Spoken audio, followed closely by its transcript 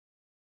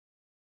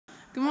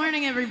Good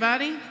morning,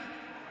 everybody.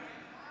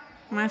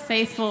 My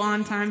faithful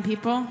on-time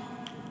people.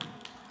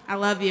 I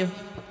love you.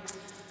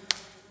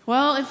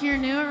 Well, if you're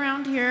new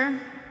around here,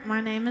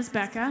 my name is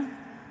Becca.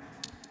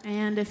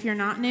 And if you're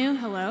not new,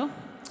 hello.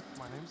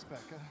 My name's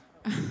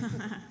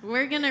Becca.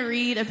 We're going to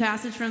read a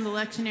passage from the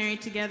lectionary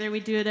together.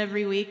 We do it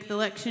every week. The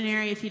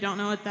lectionary, if you don't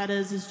know what that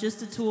is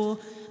just a tool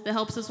that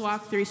helps us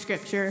walk through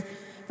Scripture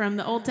from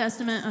the Old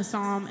Testament, a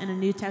Psalm, and a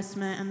New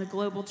Testament, and the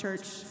global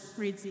church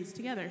reads these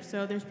together.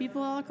 So there's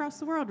people all across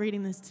the world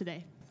reading this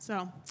today.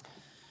 So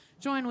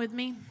join with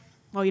me.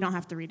 Well, you don't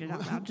have to read it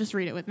out loud. Just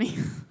read it with me.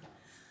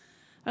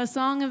 A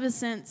song of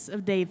ascents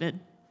of David.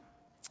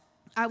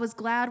 I was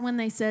glad when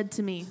they said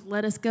to me,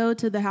 "Let us go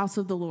to the house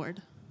of the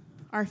Lord."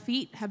 Our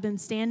feet have been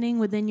standing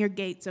within your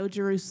gates, O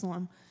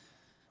Jerusalem.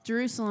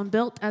 Jerusalem,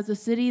 built as a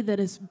city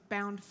that is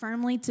bound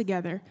firmly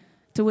together,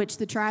 to which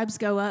the tribes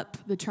go up,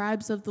 the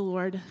tribes of the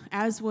Lord,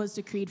 as was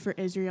decreed for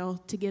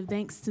Israel, to give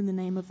thanks to the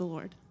name of the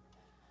Lord.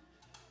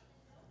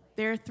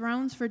 Their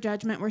thrones for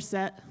judgment were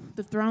set,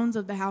 the thrones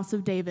of the house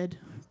of David.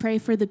 Pray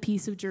for the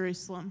peace of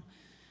Jerusalem.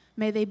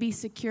 May they be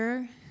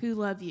secure who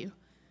love you.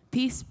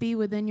 Peace be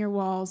within your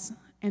walls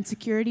and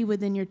security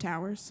within your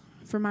towers.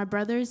 For my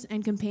brothers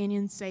and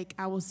companions' sake,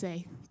 I will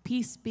say,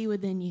 peace be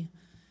within you.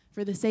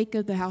 For the sake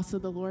of the house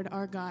of the Lord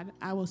our God,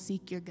 I will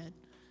seek your good.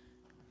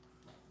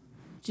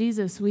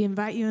 Jesus, we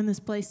invite you in this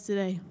place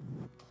today.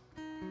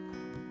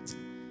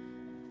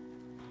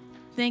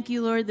 Thank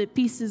you, Lord, that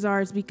peace is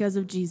ours because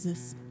of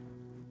Jesus.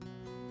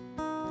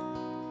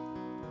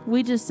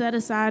 We just set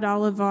aside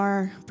all of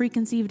our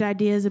preconceived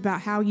ideas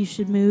about how you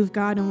should move,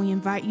 God, and we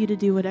invite you to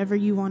do whatever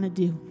you want to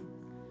do.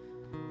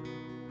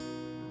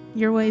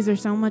 Your ways are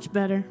so much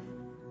better.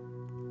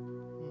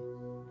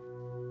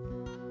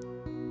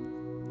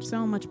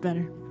 So much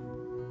better.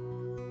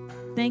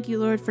 Thank you,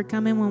 Lord, for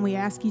coming when we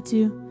ask you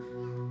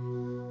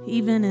to.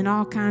 Even in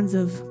all kinds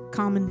of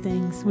common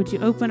things, would you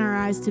open our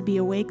eyes to be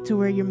awake to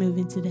where you're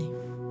moving today?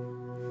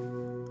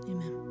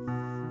 Amen.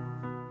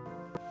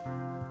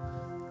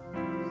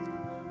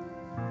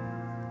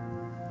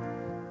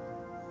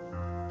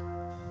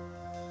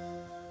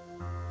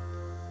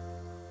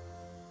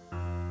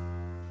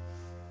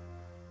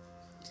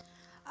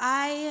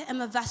 I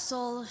am a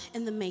vessel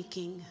in the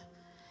making,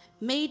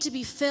 made to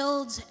be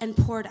filled and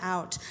poured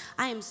out.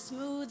 I am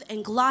smooth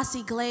and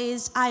glossy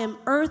glazed. I am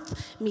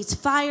earth meets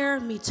fire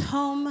meets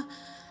home,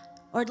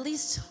 or at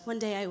least one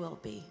day I will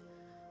be.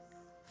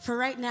 For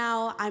right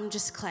now, I'm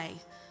just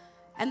clay.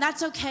 And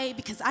that's okay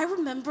because I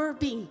remember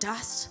being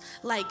dust,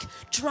 like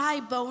dry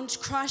bones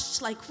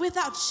crushed, like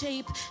without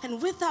shape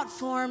and without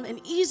form and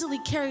easily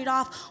carried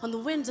off on the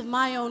winds of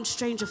my own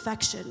strange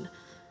affection.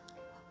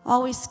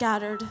 Always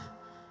scattered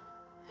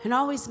and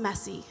always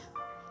messy.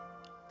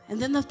 And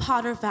then the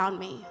potter found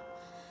me.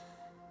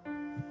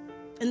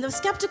 And though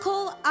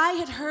skeptical, I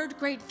had heard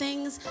great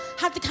things,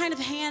 had the kind of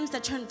hands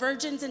that turned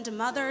virgins into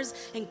mothers,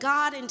 and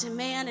God into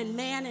man, and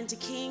man into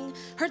king.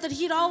 Heard that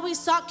he'd always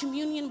sought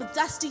communion with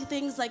dusty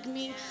things like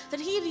me, that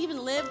he had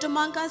even lived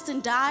among us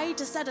and died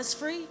to set us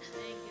free.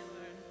 Thank you,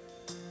 Lord.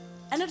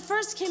 And at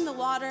first came the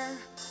water,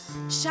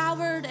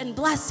 showered and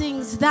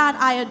blessings that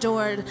I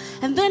adored.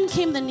 And then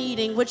came the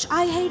kneading, which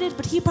I hated,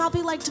 but he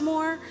probably liked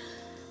more.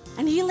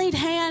 And he laid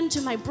hand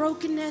to my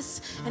brokenness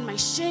and my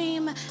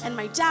shame and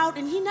my doubt,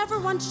 and he never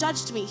once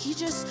judged me. He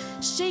just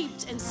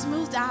shaped and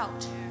smoothed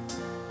out.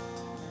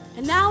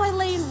 And now I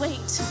lay in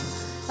wait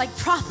like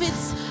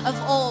prophets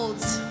of old.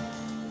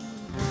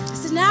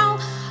 So now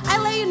I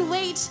lay in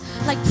wait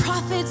like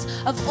prophets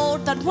of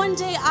old, that one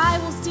day I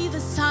will see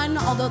the sun,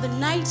 although the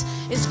night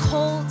is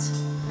cold.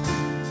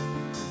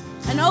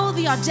 And oh,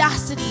 the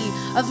audacity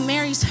of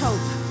Mary's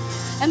hope,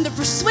 and the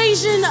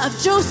persuasion of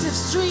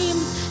Joseph's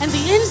dreams, and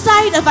the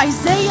insight of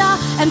Isaiah,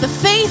 and the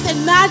faith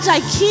and Magi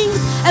kings,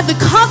 and the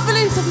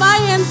confidence of my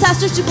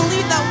ancestors to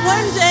believe that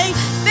one day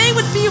they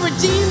would be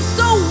redeemed,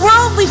 so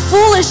worldly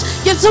foolish,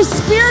 yet so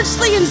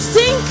spiritually in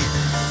sync.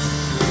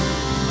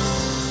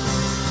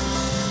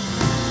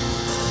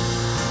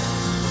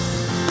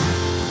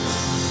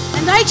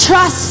 And I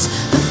trust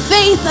the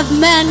faith of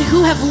men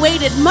who have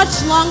waited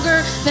much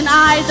longer than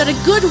I, that a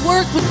good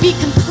work would be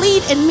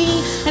complete in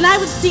me, and I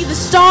would see the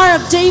star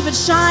of David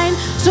shine.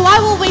 So I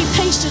will wait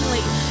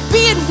patiently,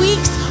 be it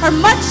weeks or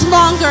much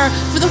longer,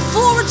 for the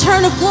full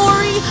return of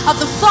glory of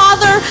the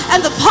Father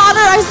and the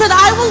potter. I said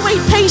I will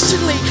wait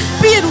patiently,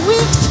 be it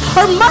weeks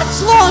or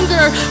much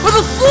longer, for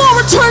the full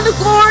return of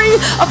glory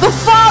of the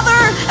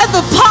Father and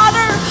the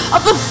potter,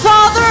 of the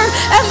Father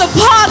and the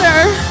potter.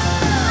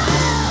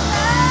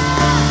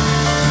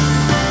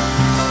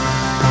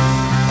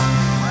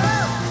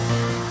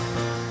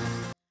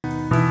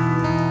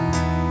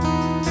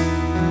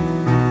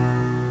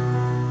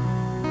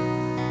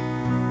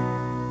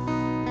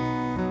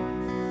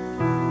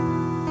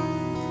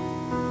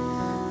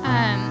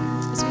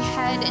 As we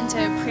head into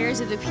prayers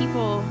of the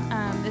people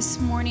this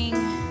morning,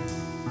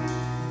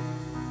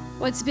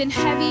 what's been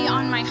heavy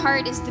on my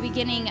heart is the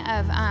beginning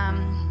of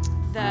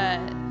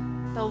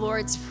the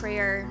Lord's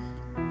Prayer.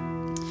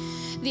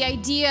 The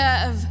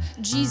idea of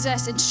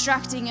Jesus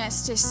instructing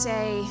us to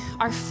say,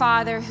 "Our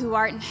Father who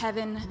art in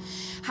heaven,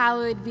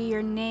 hallowed be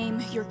your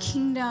name. Your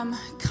kingdom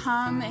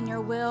come and your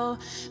will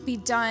be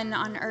done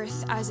on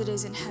earth as it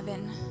is in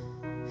heaven."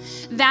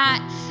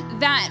 That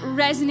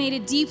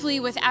resonated deeply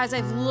with as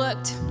I've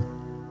looked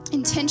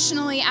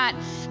intentionally at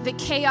the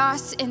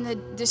chaos and the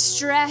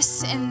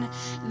distress and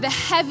the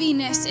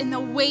heaviness and the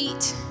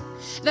weight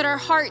that our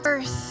heart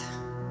earth.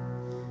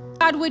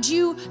 God, would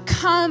you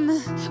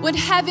come, would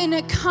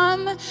heaven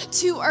come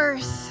to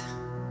earth?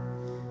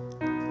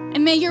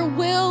 And may your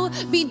will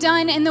be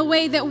done in the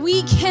way that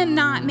we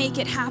cannot make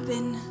it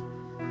happen.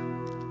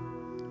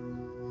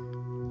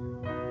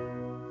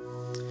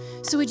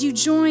 So would you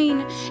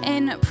join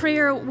in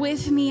prayer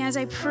with me as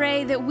I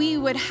pray that we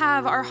would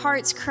have our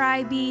heart's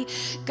cry be,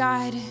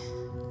 God,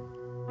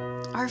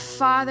 our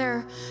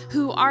Father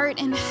who art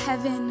in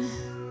heaven,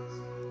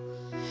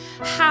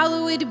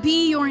 hallowed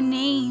be your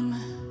name.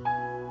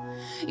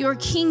 Your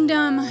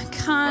kingdom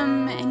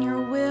come and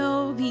your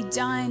will be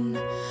done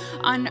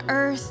on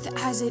earth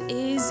as it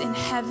is in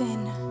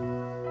heaven.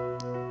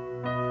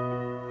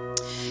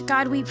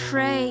 God, we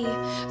pray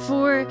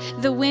for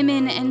the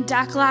women in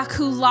Daklak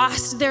who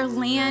lost their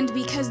land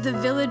because the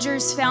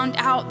villagers found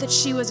out that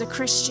she was a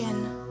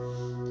Christian.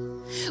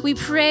 We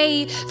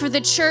pray for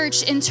the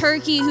church in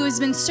Turkey who has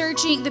been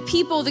searching, the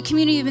people, the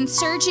community have been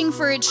searching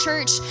for a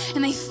church,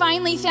 and they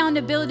finally found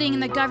a building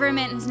and the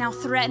government is now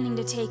threatening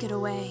to take it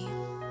away.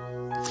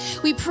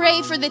 We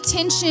pray for the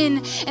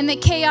tension and the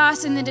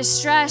chaos and the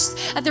distress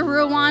at the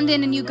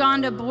Rwandan and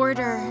Uganda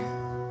border.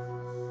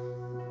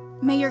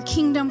 May your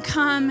kingdom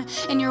come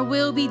and your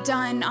will be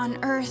done on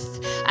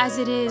earth as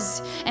it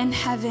is in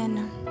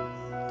heaven.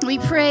 We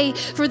pray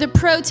for the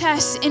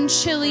protests in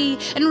Chile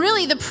and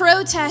really the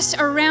protests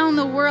around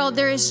the world.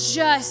 There is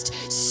just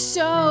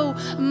so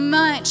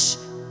much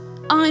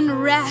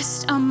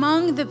unrest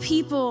among the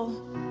people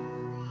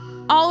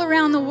all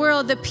around the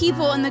world, the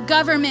people and the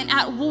government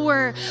at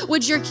war.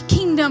 Would your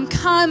kingdom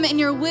come and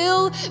your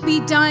will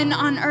be done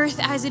on earth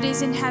as it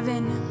is in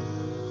heaven?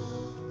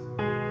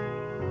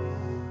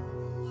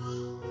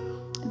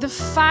 The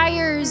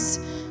fires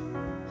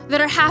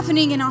that are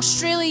happening in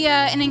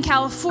Australia and in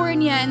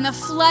California, and the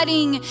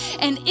flooding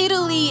in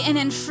Italy and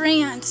in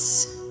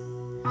France,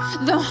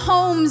 the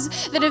homes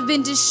that have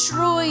been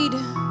destroyed,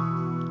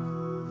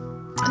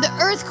 the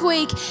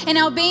earthquake in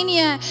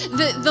Albania,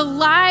 the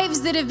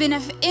lives that have been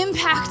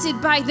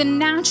impacted by the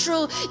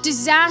natural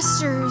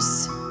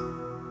disasters,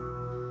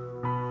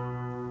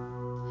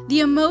 the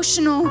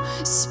emotional,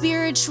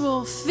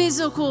 spiritual,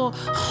 physical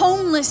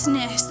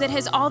homelessness that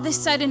has all of a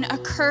sudden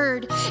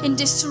occurred and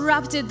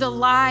disrupted the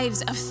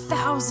lives of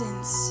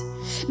thousands.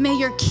 May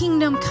your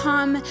kingdom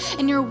come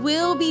and your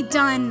will be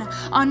done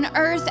on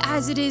earth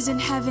as it is in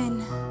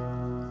heaven.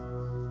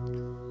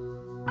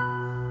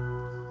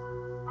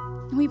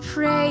 We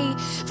pray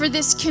for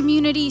this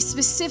community,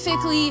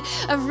 specifically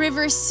of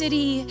River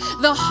City.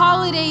 The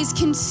holidays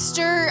can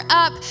stir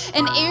up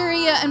an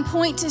area and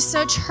point to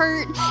such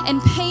hurt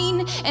and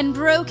pain and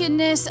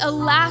brokenness, a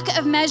lack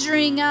of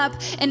measuring up,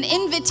 an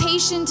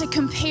invitation to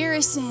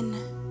comparison.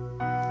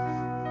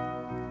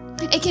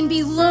 It can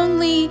be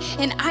lonely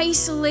and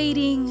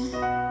isolating,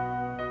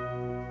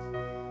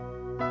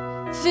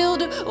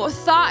 filled with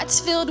thoughts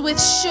filled with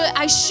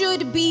I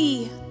should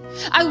be,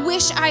 I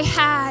wish I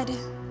had,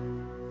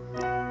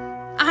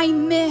 I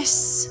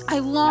miss, I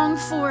long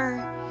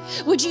for.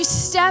 Would you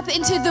step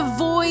into the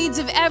voids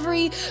of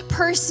every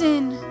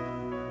person,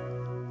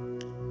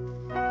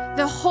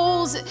 the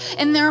holes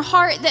in their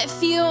heart that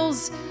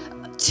feels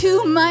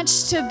too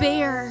much to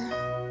bear?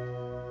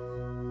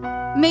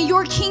 May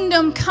your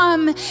kingdom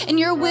come and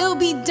your will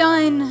be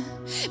done.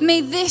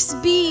 May this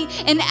be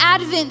an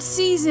Advent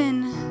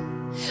season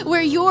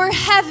where your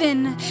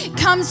heaven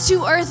comes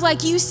to earth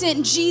like you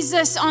sent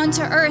Jesus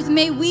onto earth.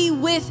 May we,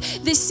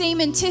 with the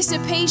same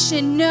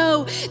anticipation,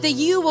 know that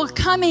you are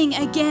coming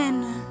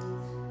again.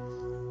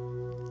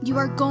 You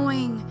are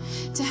going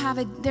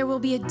to there will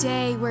be a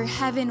day where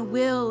heaven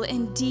will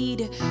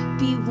indeed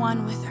be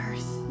one with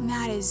earth. And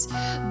that is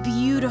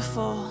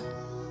beautiful.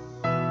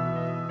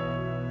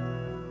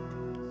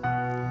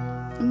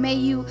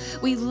 May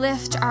we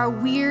lift our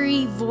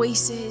weary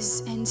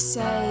voices and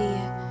say,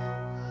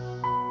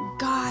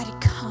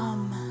 God,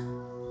 come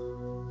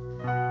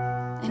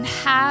and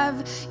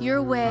have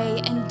your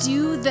way and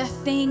do the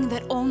thing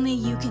that only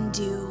you can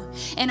do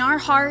in our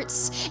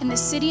hearts, in the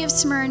city of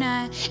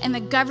Smyrna, and the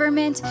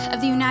government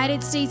of the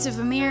United States of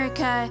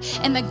America,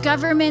 and the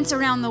governments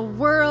around the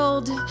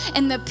world,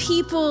 and the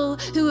people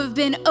who have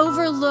been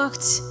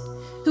overlooked,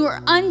 who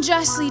are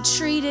unjustly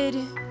treated,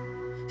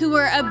 who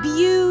are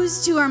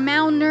abused, who are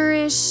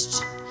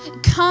malnourished.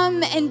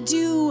 Come and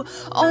do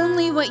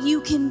only what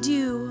you can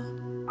do.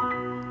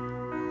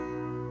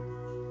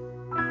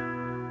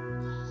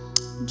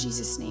 In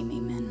Jesus' name,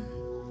 amen.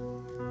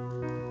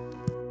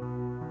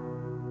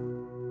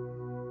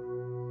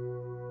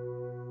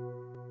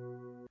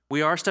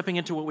 We are stepping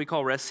into what we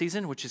call rest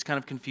season, which is kind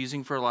of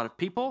confusing for a lot of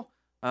people.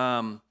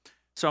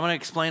 So I'm going to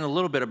explain a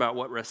little bit about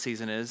what rest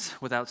season is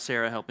without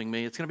Sarah helping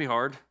me. It's going to be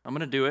hard. I'm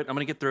going to do it. I'm going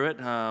to get through it.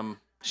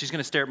 She's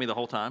going to stare at me the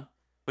whole time.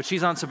 But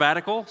she's on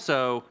sabbatical,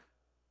 so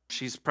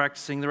she's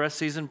practicing the rest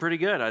season pretty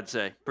good, I'd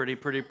say. Pretty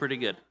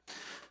good.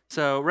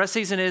 So rest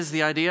season is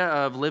the idea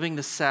of living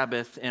the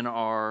Sabbath in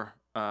our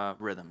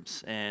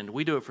rhythms. And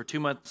we do it for 2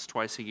 months,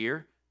 twice a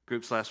year.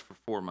 Groups last for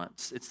 4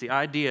 months. It's the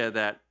idea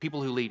that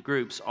people who lead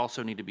groups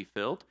also need to be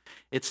filled.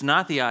 It's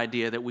not the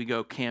idea that we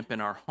go camp in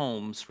our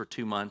homes for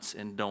 2 months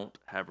and don't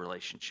have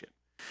relationship.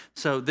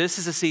 So this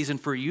is a season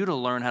for you to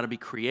learn how to be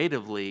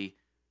creative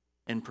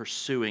in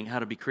pursuing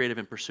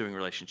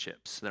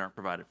relationships that aren't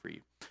provided for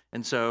you.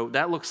 And so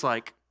that looks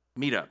like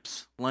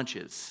meetups,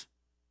 lunches.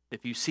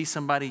 If you see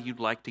somebody you'd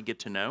like to get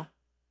to know,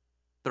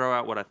 throw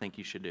out what I think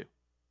you should do.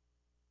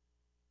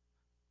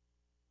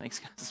 Thanks,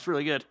 guys. It's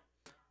really good.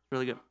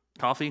 Really good.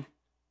 Coffee,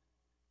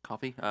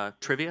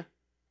 trivia.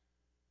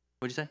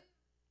 What'd you say?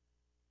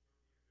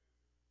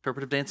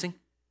 Interpretive dancing?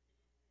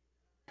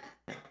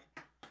 Yeah.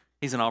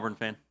 He's an Auburn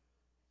fan.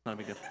 Not a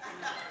big deal.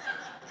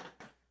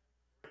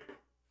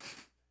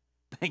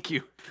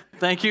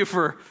 Thank you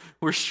for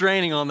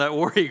restraining on that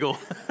war eagle,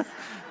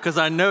 because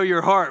I know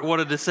your heart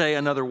wanted to say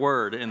another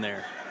word in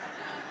there.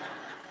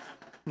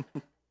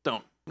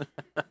 Don't.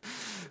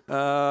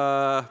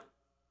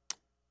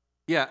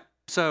 Yeah,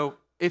 so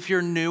if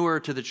you're newer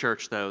to the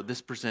church, though, this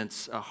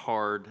presents a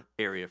hard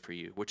area for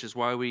you, which is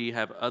why we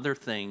have other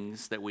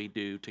things that we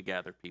do to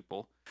gather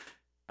people.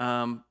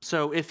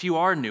 So if you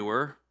are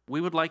newer,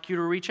 we would like you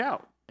to reach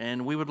out,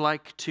 and we would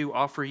like to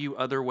offer you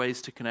other ways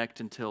to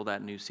connect until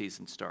that new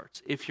season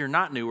starts. If you're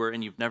not newer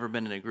and you've never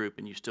been in a group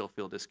and you still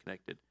feel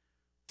disconnected,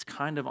 it's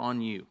kind of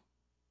on you.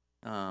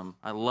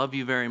 I love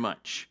you very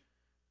much,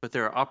 but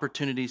there are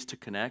opportunities to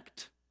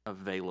connect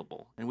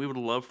available, and we would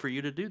love for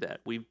you to do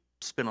that. We've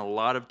spent a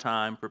lot of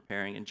time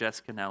preparing, and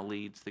Jessica now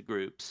leads the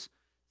groups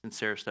since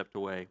Sarah stepped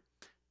away,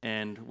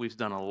 and we've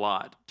done a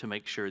lot to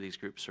make sure these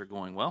groups are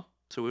going well.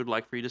 So we would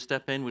like for you to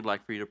step in. We'd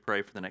like for you to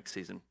pray for the next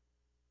season.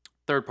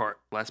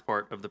 Last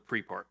part of the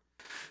pre-part.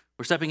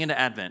 We're stepping into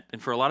Advent,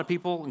 and for a lot of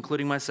people,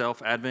 including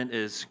myself, Advent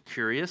is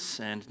curious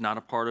and not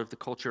a part of the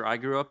culture I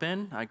grew up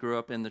in. I grew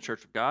up in the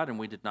Church of God, and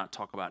we did not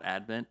talk about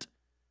Advent.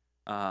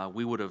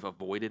 We would have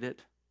avoided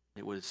it.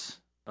 It was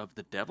of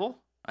the devil,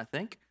 I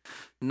think.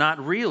 Not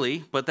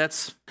really, but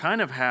that's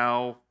kind of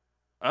how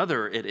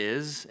other it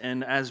is.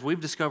 And as we've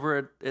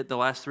discovered it the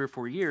last 3 or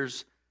 4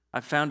 years,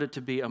 I've found it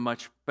to be a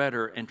much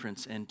better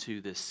entrance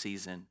into this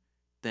season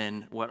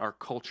than what our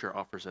culture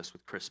offers us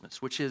with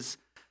Christmas, which is,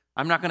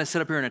 I'm not going to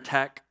sit up here and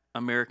attack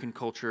American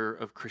culture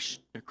of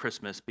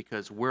Christmas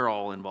because we're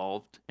all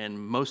involved and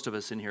most of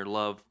us in here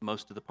love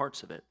most of the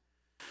parts of it.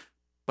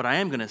 But I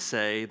am going to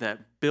say that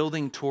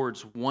building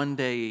towards one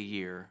day a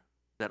year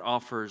that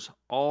offers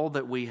all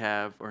that we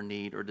have or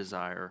need or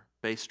desire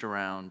based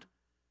around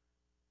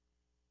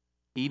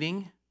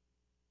eating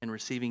and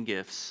receiving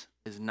gifts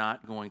is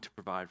not going to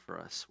provide for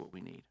us what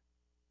we need.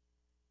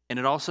 And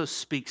it also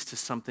speaks to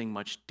something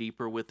much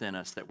deeper within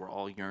us that we're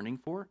all yearning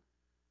for.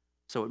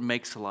 So it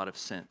makes a lot of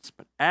sense.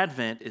 But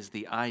Advent is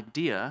the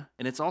idea,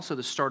 and it's also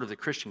the start of the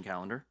Christian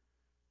calendar.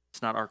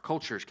 It's not our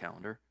culture's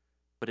calendar,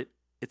 but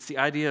it's the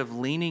idea of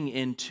leaning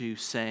into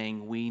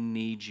saying, we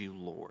need you,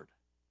 Lord.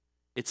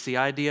 It's the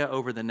idea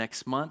over the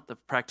next month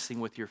of practicing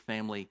with your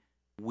family,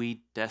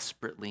 we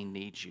desperately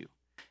need you.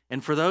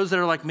 And for those that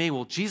are like me,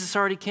 well, Jesus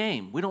already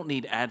came. We don't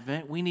need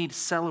Advent. We need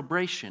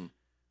celebration.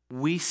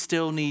 We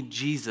still need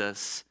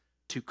Jesus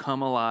to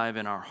come alive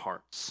in our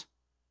hearts.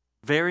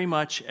 Very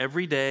much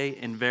every day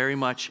and very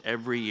much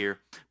every year.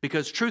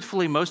 Because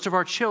truthfully, most of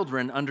our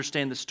children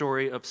understand the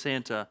story of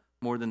Santa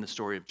more than the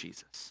story of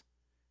Jesus.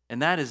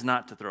 And that is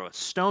not to throw a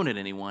stone at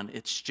anyone.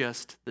 It's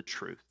just the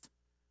truth,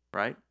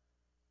 right?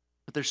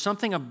 But there's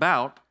something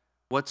about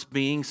what's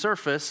being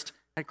surfaced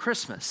at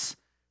Christmas.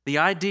 The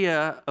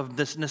idea of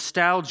this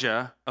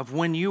nostalgia of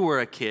when you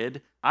were a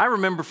kid. I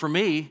remember for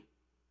me,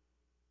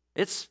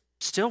 it's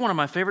still one of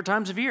my favorite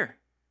times of year.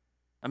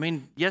 I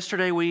mean,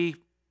 yesterday we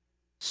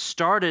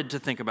started to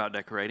think about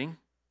decorating.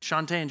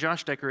 Shantae and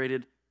Josh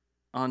decorated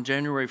on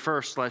January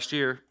 1st last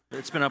year.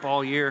 It's been up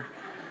all year.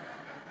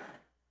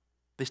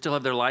 They still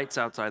have their lights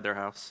outside their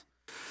house.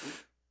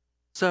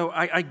 So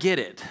I get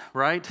it,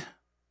 right?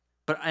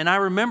 And I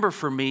remember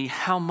for me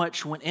how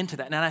much went into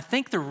that. And I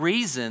think the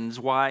reasons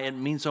why it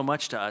means so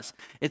much to us,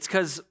 it's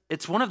because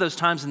it's one of those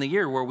times in the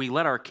year where we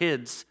let our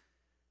kids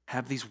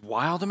have these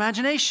wild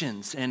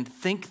imaginations and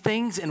think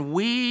things, and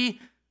we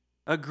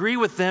agree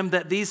with them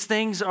that these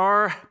things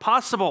are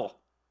possible.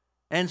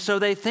 And so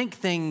they think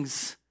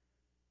things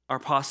are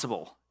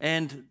possible.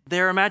 And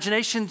their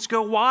imaginations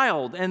go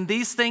wild. And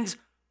these things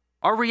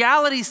are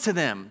realities to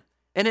them.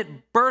 And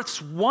it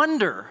births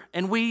wonder.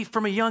 And we,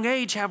 from a young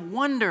age, have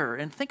wonder.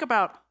 And think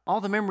about all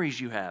the memories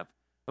you have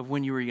of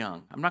when you were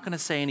young. I'm not going to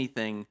say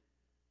anything.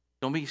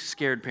 Don't be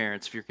scared,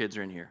 parents, if your kids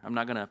are in here. I'm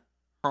not going to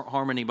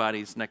harm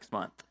anybody's next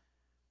month.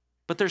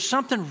 But there's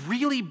something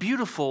really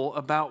beautiful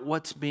about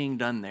what's being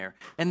done there.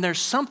 And there's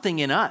something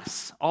in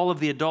us, all of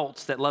the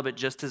adults that love it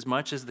just as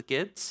much as the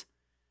kids,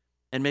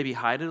 and maybe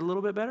hide it a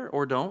little bit better,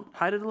 or don't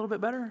hide it a little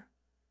bit better?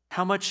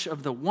 How much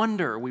of the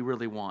wonder we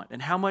really want,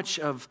 and how much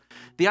of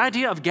the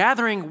idea of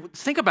gathering,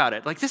 think about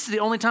it. Like, this is the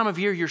only time of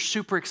year you're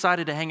super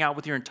excited to hang out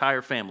with your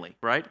entire family,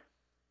 right?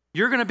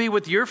 You're going to be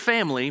with your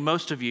family,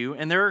 most of you,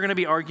 and there are going to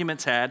be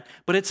arguments had,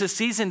 but it's a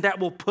season that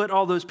will put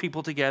all those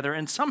people together,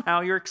 and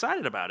somehow you're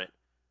excited about it,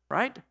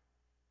 right?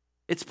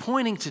 It's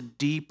pointing to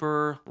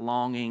deeper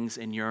longings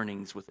and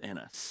yearnings within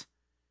us.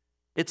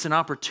 It's an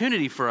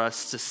opportunity for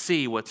us to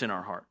see what's in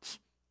our hearts.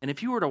 And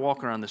if you were to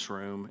walk around this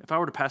room, if I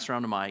were to pass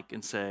around a mic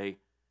and say,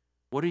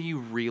 what are you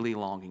really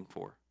longing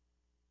for?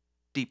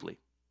 Deeply.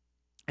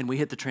 And we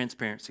hit the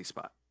transparency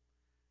spot.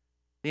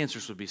 The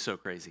answers would be so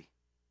crazy.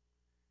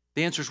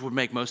 The answers would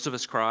make most of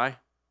us cry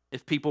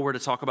if people were to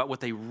talk about what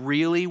they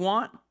really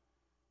want.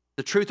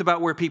 The truth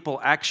about where people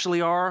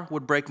actually are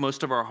would break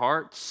most of our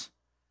hearts.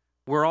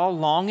 We're all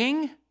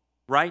longing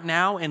right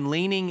now and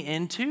leaning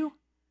into.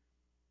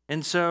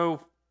 And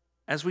so,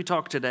 as we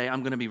talk today,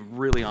 I'm going to be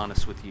really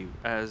honest with you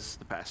as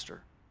the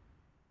pastor.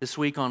 This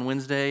week on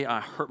Wednesday,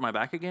 I hurt my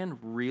back again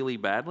really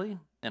badly,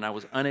 and I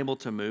was unable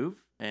to move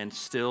and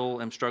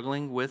still am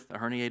struggling with a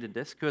herniated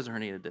disc. Who has a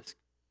herniated disc?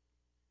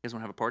 You guys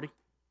want to have a party?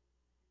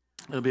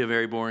 It'll be a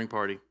very boring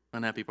party,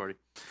 unhappy party.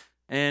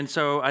 And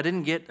so I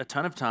didn't get a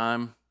ton of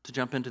time to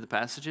jump into the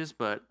passages,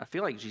 but I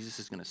feel like Jesus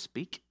is going to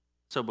speak.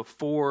 So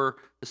before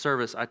the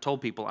service, I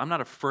told people, I'm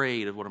not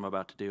afraid of what I'm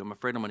about to do. I'm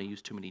afraid I'm going to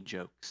use too many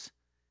jokes.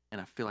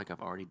 And I feel like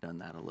I've already done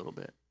that a little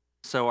bit.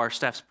 So our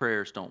staff's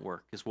prayers don't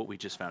work, is what we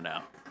just found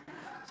out.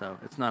 So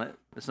it's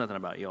nothing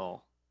about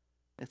y'all.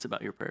 It's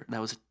about your prayer. That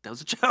was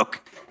a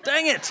joke.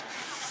 Dang it.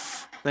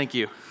 Thank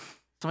you.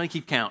 Somebody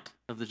keep count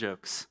of the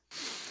jokes.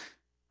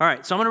 All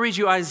right, so I'm going to read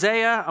you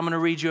Isaiah. I'm going to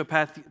read you a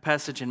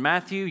passage in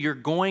Matthew. You're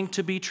going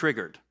to be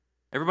triggered.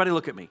 Everybody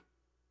look at me.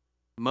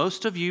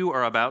 Most of you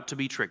are about to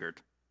be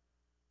triggered.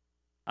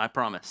 I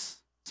promise.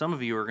 Some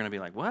of you are going to be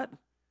like, what?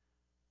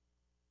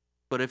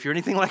 But if you're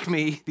anything like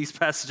me, these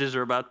passages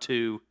are about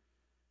to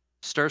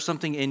stir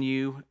something in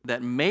you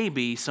that may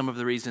be some of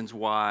the reasons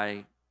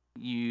why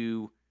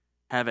you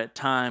have at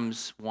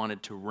times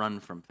wanted to run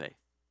from faith.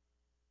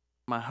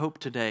 My hope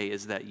today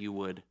is that you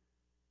would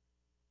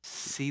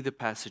see the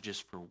passages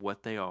for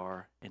what they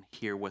are and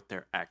hear what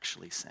they're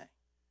actually saying.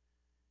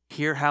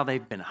 Hear how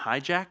they've been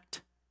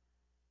hijacked.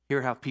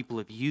 Hear how people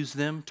have used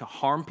them to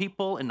harm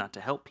people and not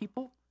to help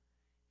people.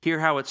 Hear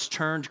how it's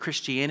turned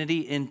Christianity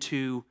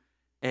into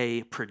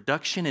a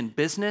production in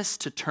business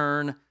to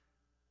turn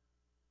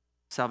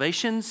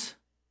salvations,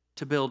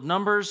 to build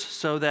numbers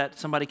so that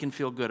somebody can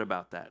feel good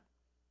about that,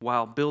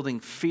 while building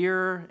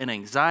fear and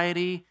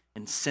anxiety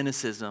and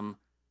cynicism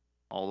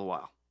all the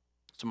while.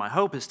 So my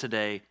hope is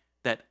today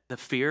that the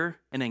fear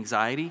and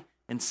anxiety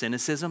and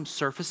cynicism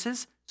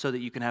surfaces so that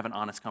you can have an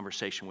honest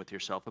conversation with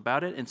yourself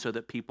about it and so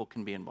that people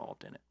can be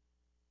involved in it.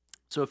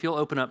 So if you'll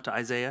open up to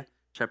Isaiah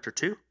chapter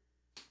 2,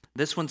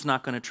 this one's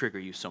not going to trigger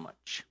you so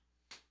much.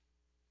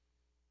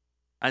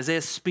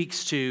 Isaiah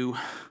speaks to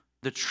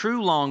the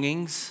true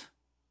longings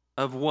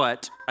of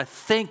what I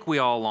think we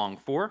all long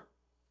for,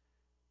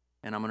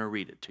 and I'm going to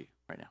read it to you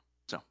right now.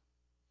 So,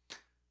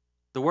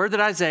 the word that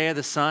Isaiah,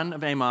 the son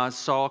of Amoz,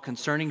 saw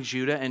concerning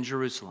Judah and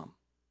Jerusalem.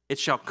 It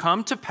shall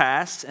come to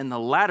pass in the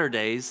latter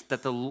days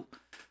that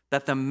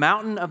the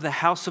mountain of the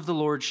house of the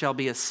Lord shall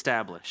be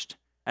established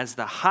as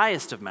the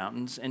highest of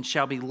mountains, and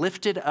shall be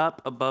lifted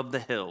up above the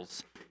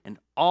hills, and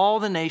all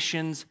the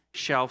nations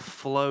shall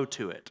flow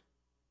to it.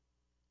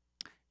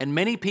 And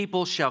many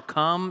people shall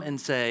come and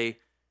say,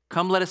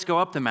 come, let us go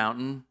up the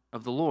mountain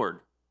of the Lord,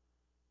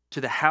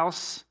 to the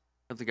house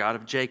of the God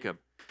of Jacob,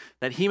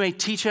 that he may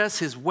teach us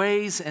his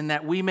ways, and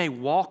that we may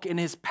walk in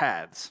his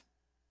paths.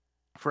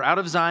 For out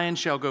of Zion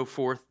shall go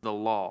forth the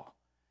law,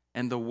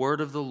 and the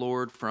word of the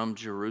Lord from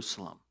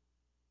Jerusalem.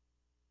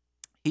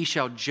 He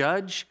shall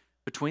judge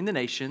between the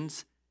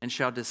nations, and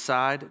shall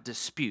decide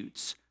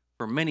disputes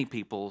for many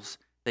peoples.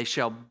 They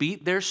shall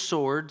beat their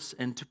swords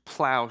into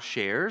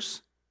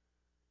plowshares,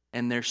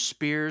 and their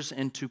spears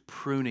into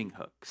pruning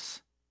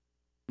hooks.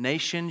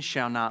 Nation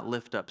shall not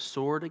lift up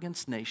sword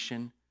against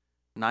nation,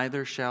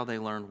 neither shall they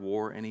learn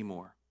war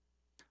anymore.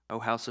 O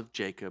house of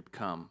Jacob,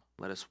 come,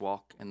 let us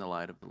walk in the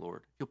light of the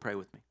Lord. You'll pray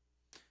with me.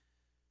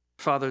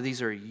 Father,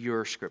 these are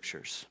your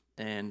scriptures,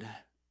 and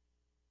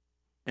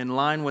in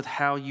line with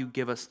how you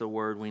give us the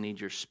word, we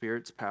need your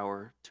Spirit's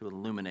power to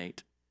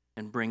illuminate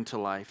and bring to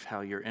life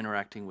how you're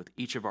interacting with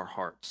each of our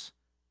hearts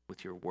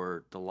with your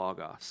word, the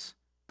Logos,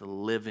 the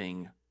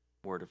living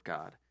word of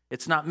God.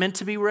 It's not meant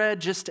to be read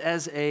just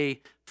as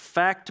a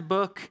fact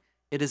book.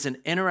 It is an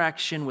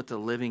interaction with the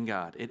living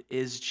God. It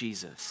is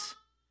Jesus.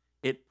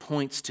 It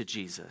points to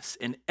Jesus.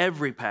 In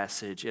every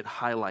passage, it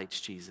highlights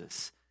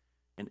Jesus.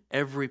 And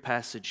every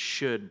passage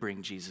should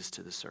bring Jesus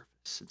to the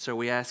surface. And so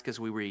we ask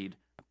as we read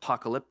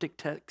apocalyptic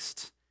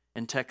texts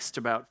and texts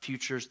about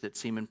futures that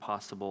seem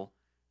impossible,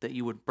 that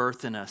you would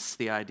birth in us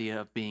the idea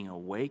of being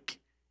awake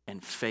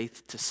and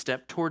faith to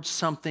step towards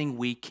something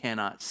we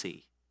cannot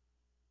see.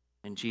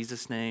 In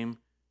Jesus' name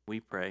we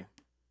pray.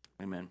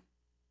 Amen.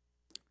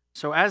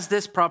 So as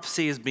this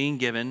prophecy is being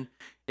given,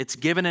 it's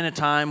given in a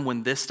time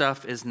when this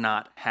stuff is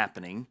not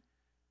happening,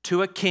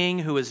 to a king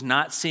who is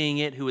not seeing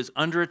it, who is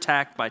under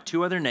attack by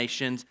two other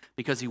nations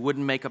because he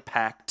wouldn't make a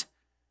pact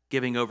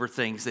giving over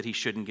things that he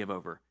shouldn't give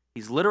over.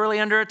 He's literally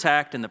under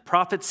attack, and the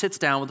prophet sits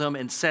down with him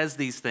and says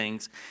these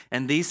things,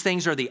 and these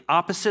things are the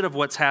opposite of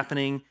what's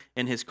happening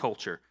in his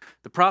culture.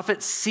 The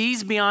prophet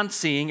sees beyond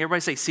seeing.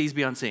 Everybody say, sees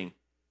beyond seeing.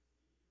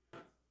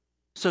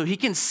 So he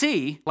can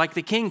see, like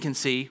the king can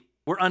see,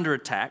 we're under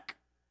attack,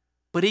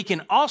 but he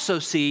can also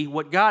see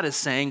what God is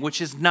saying, which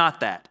is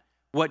not that.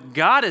 What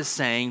God is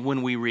saying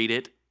when we read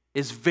it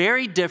is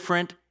very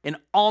different and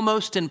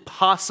almost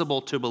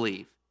impossible to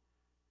believe.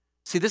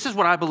 See, this is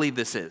what I believe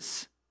this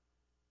is.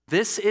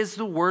 This is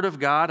the word of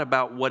God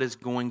about what is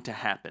going to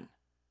happen.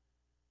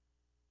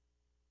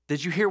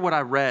 Did you hear what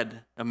I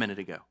read a minute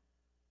ago?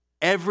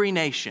 Every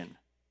nation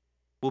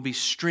will be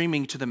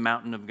streaming to the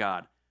mountain of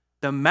God.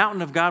 The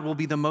mountain of God will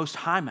be the most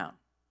high mountain.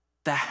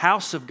 The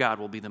house of God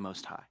will be the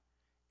most high.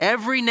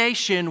 Every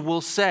nation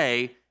will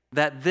say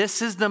that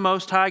this is the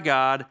most high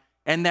God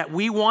and that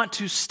we want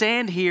to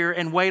stand here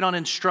and wait on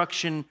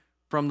instruction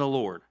from the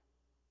Lord.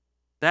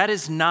 That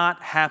is not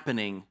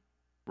happening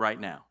right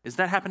now. Is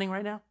that happening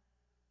right now?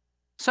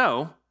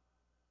 So,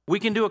 we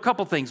can do a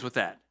couple things with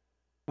that.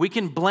 We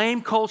can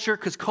blame culture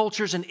because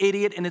culture's an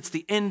idiot and it's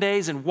the end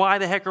days and why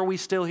the heck are we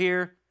still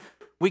here?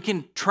 We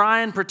can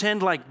try and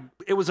pretend like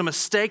it was a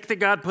mistake that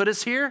God put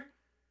us here.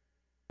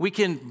 We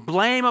can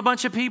blame a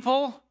bunch of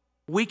people.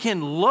 We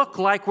can look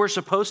like we're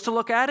supposed to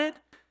look at it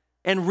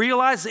and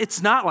realize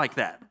it's not like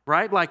that,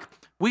 right? Like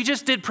we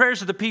just did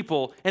prayers of the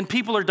people and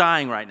people are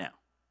dying right now,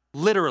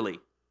 literally.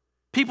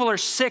 People are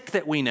sick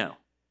that we know.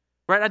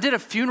 Right? I did a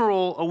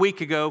funeral a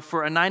week ago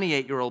for a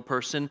 98-year-old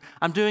person.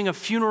 I'm doing a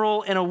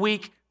funeral in a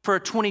week for a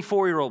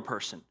 24-year-old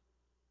person.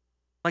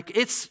 Like,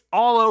 it's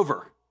all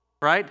over,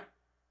 right?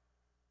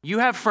 You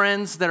have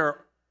friends that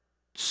are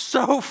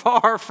so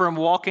far from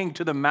walking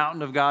to the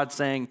mountain of God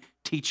saying,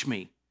 teach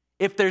me.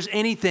 If there's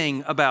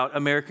anything about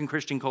American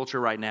Christian culture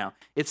right now,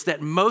 it's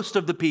that most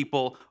of the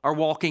people are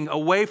walking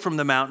away from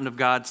the mountain of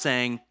God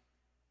saying,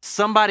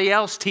 somebody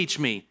else teach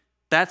me.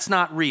 That's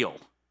not real.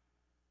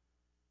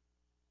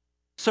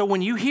 So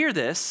when you hear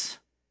this,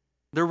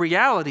 the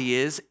reality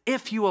is,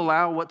 if you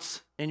allow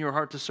what's in your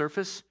heart to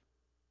surface,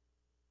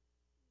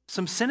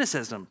 some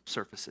cynicism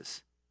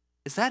surfaces.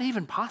 Is that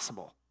even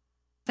possible?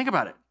 Think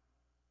about it.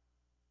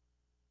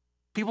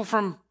 People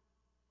from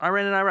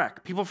Iran and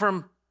Iraq, people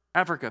from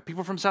Africa,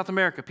 people from South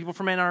America, people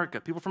from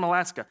Antarctica, people from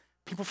Alaska,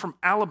 people from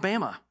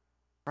Alabama,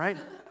 right?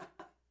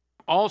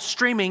 All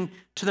streaming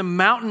to the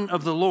mountain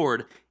of the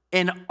Lord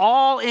and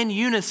all in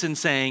unison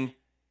saying,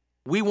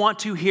 we want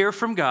to hear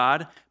from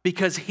God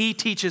because he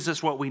teaches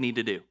us what we need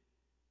to do.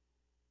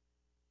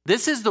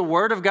 This is the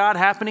word of God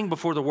happening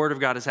before the word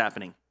of God is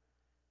happening.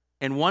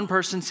 And one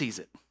person sees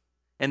it.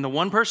 And the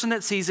one person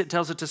that sees it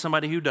tells it to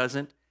somebody who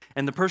doesn't.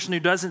 And the person who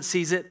doesn't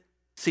sees it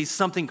sees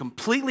something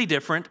completely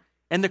different.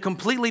 And the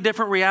completely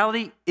different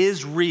reality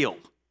is real.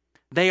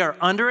 They are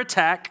under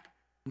attack.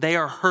 They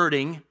are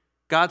hurting.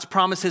 God's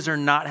promises are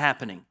not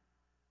happening.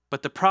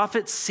 But the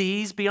prophet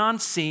sees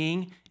beyond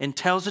seeing and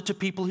tells it to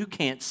people who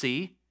can't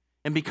see,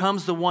 and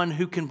becomes the one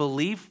who can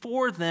believe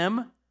for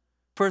them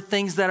for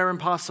things that are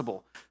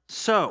impossible.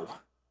 So,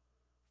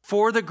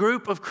 for the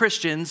group of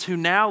Christians who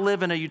now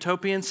live in a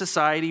utopian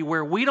society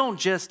where we don't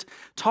just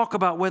talk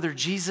about whether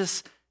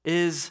Jesus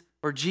is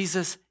or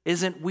Jesus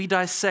isn't, we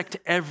dissect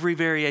every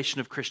variation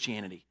of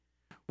Christianity.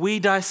 We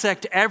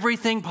dissect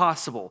everything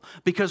possible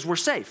because we're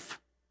safe,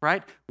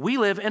 right? We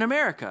live in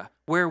America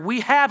where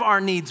we have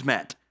our needs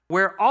met,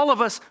 where all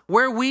of us,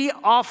 where we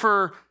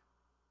offer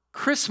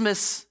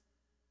Christmas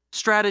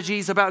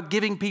strategies about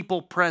giving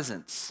people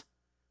presents,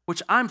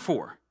 which I'm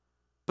for.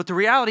 But the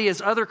reality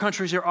is other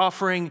countries are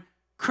offering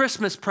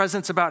Christmas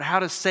presents about how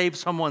to save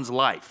someone's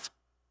life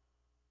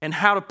and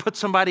how to put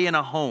somebody in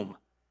a home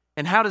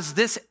and how does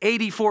this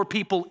 84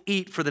 people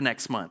eat for the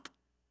next month.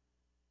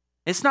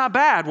 It's not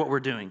bad what we're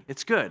doing.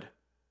 It's good.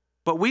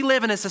 But we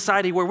live in a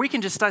society where we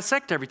can just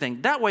dissect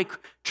everything. That way,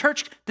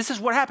 church, this is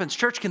what happens.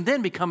 Church can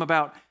then become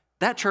about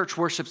that church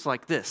worships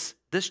like this.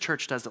 This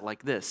church does it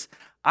like this.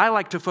 I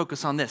like to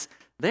focus on this.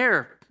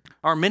 They're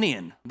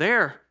Arminian.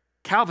 They're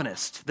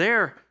Calvinist.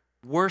 They're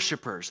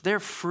worshipers. They're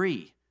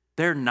free.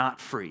 They're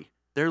not free.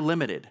 They're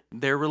limited.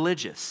 They're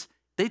religious.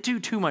 They do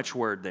too much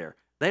word there.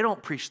 They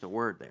don't preach the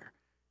word there.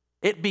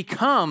 It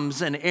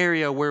becomes an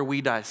area where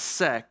we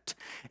dissect.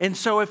 And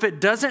so if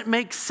it doesn't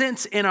make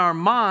sense in our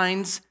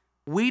minds,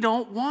 we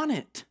don't want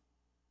it.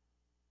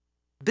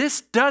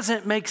 This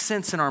doesn't make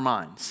sense in our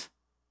minds.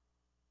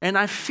 And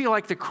I feel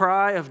like the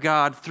cry of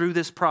God through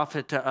this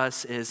prophet to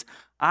us is,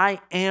 I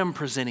am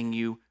presenting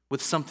you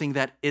with something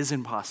that is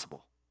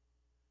impossible.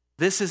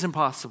 This is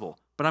impossible,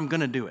 but I'm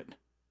going to do it.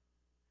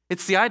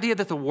 It's the idea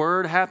that the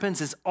word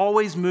happens is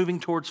always moving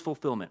towards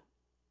fulfillment.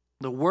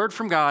 The word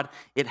from God,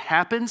 it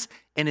happens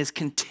and is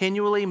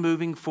continually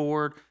moving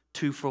forward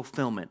to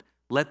fulfillment.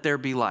 Let there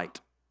be light.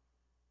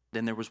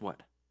 Then there was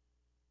what?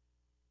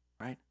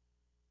 Right?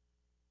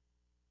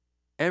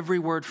 Every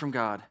word from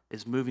God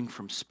is moving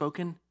from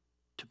spoken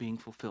to being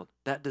fulfilled.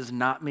 That does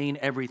not mean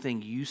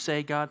everything you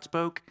say God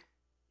spoke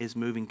is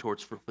moving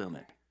towards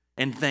fulfillment.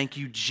 And thank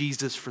you,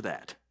 Jesus, for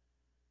that.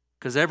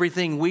 Because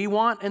everything we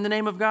want in the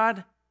name of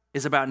God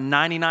is about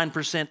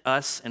 99%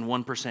 us and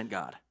 1%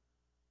 God.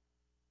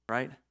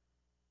 Right?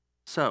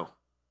 So,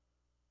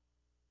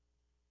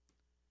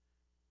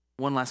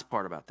 one last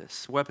part about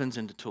this, weapons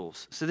into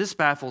tools. So this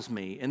baffles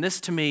me, and this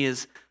to me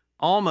is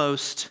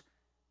almost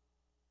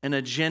an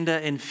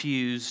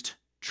agenda-infused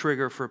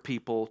trigger for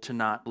people to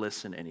not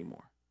listen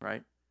anymore,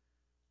 right?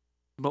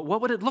 But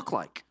what would it look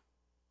like,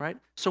 right?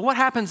 So what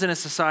happens in a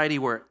society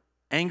where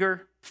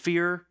anger,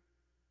 fear,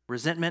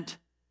 resentment,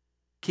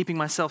 keeping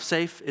myself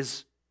safe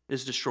is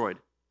destroyed?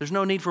 There's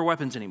no need for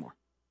weapons anymore.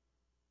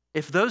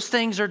 If those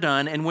things are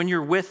done, and when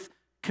you're with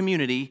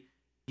community,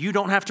 you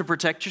don't have to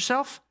protect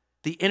yourself,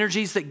 the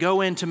energies that go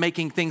into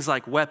making things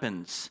like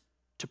weapons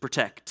to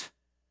protect,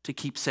 to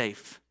keep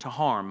safe, to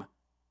harm,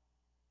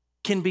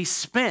 can be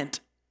spent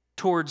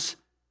towards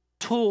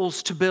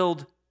tools to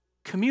build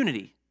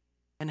community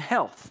and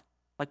health,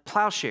 like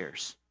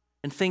plowshares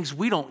and things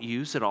we don't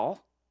use at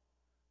all.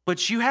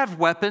 But you have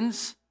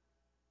weapons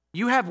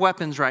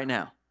right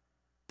now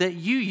that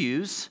you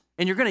use,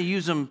 and you're going to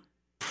use them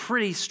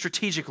pretty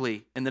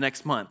strategically in the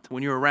next month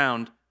when you're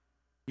around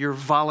your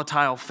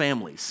volatile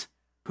families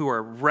who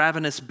are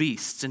ravenous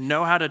beasts and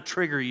know how to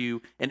trigger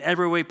you in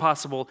every way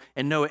possible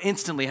and know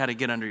instantly how to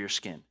get under your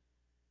skin.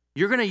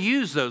 You're going to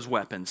use those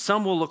weapons.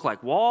 Some will look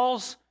like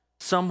walls.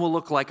 Some will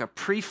look like a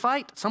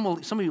pre-fight. Some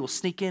of you will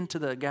sneak into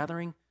the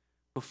gathering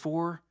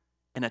before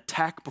an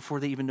attack,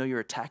 before they even know you're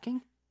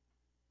attacking,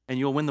 and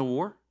you'll win the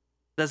war.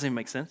 Doesn't even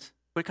make sense,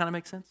 but it kind of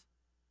makes sense.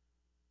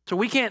 So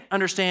we can't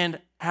understand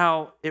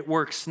how it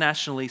works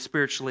nationally,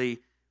 spiritually.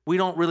 We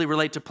don't really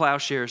relate to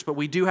plowshares, but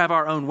we do have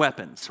our own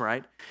weapons,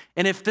 right?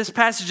 And if this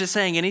passage is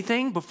saying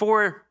anything,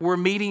 before we're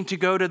meeting to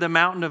go to the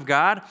mountain of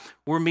God,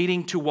 we're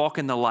meeting to walk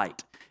in the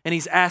light. And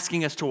he's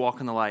asking us to walk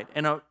in the light.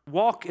 And a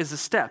walk is a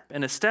step,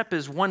 and a step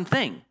is one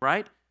thing,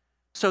 right?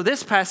 So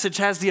this passage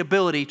has the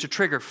ability to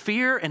trigger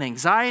fear and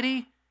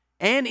anxiety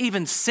and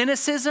even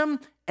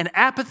cynicism and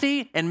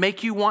apathy and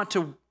make you want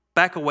to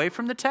back away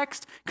from the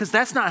text, because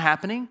that's not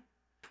happening.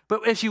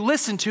 But if you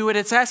listen to it,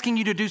 it's asking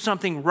you to do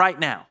something right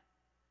now.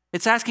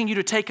 It's asking you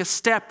to take a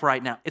step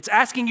right now. It's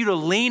asking you to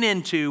lean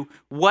into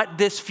what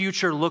this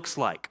future looks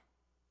like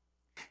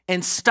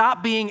and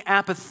stop being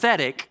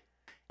apathetic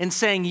and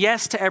saying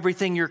yes to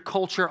everything your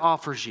culture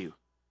offers you.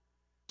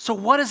 So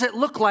what does it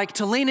look like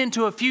to lean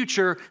into a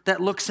future that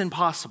looks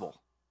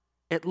impossible?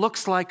 It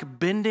looks like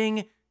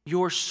bending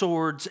your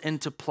swords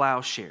into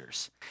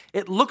plowshares.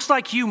 It looks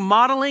like you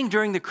modeling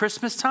during the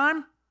Christmas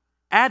time,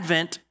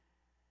 Advent,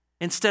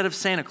 instead of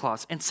Santa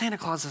Claus. And Santa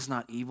Claus is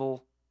not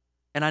evil.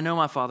 And I know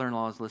my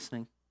father-in-law is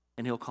listening,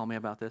 and he'll call me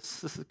about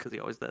this, because he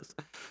always does.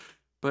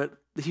 But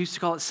he used to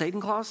call it Satan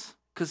Claus,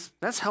 because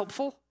that's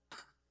helpful.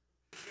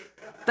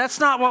 That's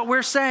not what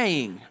we're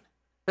saying.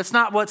 That's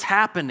not what's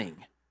happening,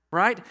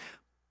 right?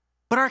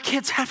 But our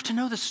kids have to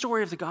know the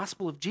story of the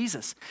gospel of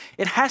Jesus.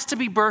 It has to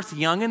be birthed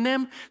young in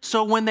them,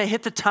 so when they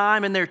hit the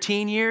time in their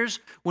teen years,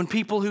 when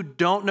people who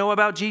don't know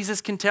about Jesus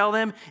can tell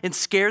them and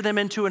scare them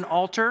into an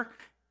altar,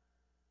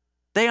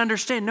 they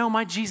understand, no,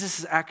 my Jesus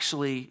is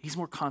actually, he's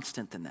more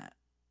constant than that.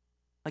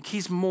 Like,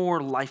 he's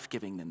more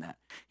life-giving than that.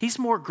 He's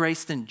more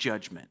grace than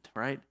judgment,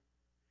 right?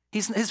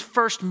 His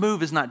first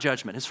move is not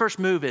judgment. His first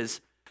move is,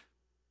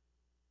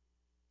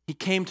 he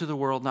came to the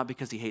world not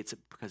because he hates it,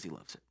 but because he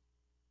loves it.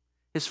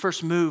 His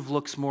first move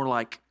looks more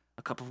like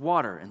a cup of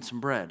water and some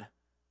bread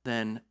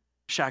than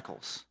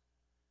shackles.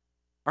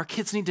 Our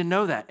kids need to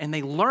know that, and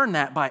they learn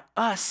that by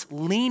us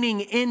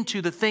leaning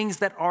into the things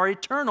that are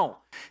eternal.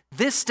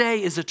 This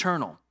day is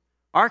eternal.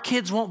 Our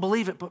kids won't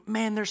believe it, but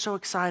man, they're so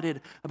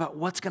excited about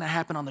what's going to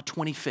happen on the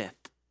 25th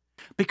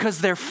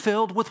because they're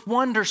filled with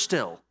wonder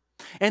still.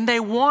 And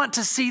they want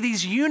to see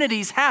these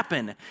unities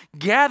happen,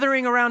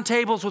 gathering around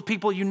tables with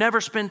people you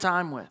never spend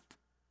time with.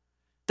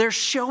 They're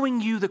showing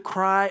you the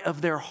cry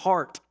of their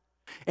heart,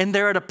 and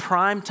they're at a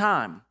prime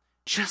time,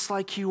 just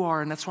like you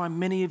are. And that's why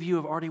many of you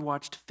have already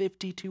watched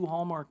 52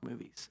 Hallmark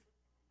movies.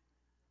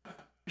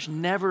 There's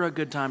never a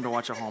good time to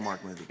watch a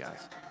Hallmark movie, guys.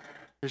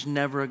 There's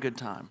never a good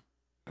time.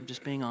 I'm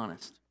just being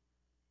honest.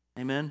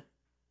 Amen?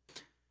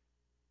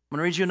 I'm going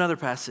to read you another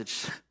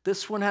passage.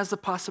 This one has the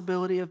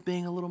possibility of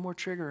being a little more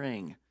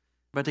triggering.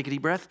 Everybody take a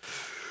deep breath.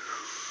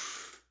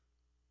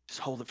 Just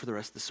hold it for the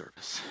rest of the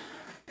service.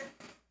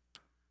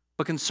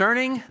 But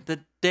concerning the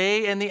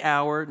day and the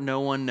hour, no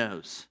one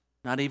knows,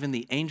 not even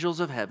the angels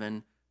of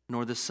heaven,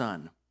 nor the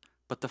Son,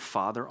 but the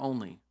Father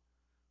only.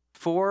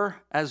 For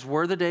as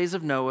were the days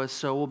of Noah,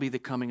 so will be the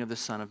coming of the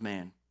Son of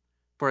Man.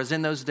 For as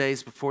in those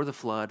days before the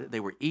flood, they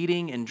were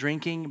eating and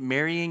drinking,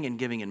 marrying and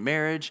giving in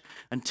marriage,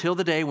 until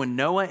the day when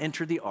Noah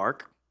entered the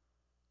ark,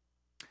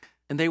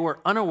 and they were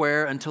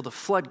unaware until the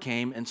flood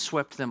came and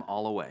swept them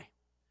all away.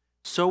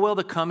 So will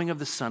the coming of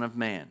the Son of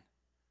Man.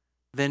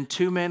 Then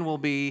 2 men will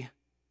be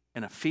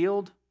in a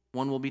field,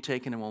 one will be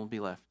taken and one will be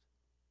left.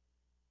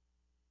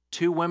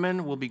 2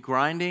 women will be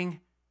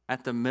grinding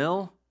at the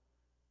mill,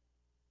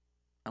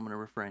 I'm going to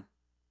refrain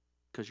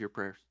because your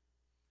prayers.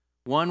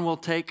 One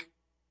won't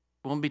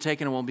be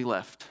taken and won't be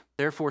left.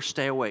 Therefore,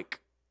 stay awake,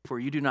 for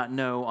you do not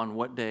know on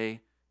what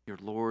day your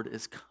Lord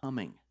is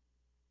coming.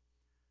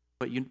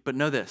 But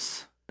know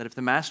this, that if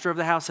the master of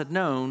the house had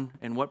known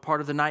in what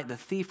part of the night the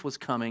thief was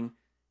coming,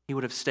 he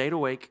would have stayed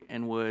awake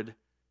and would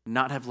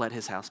not have let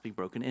his house be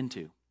broken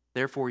into.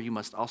 Therefore, you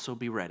must also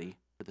be ready,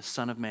 for the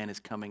Son of Man is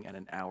coming at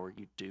an hour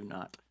you do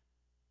not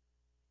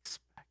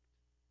expect.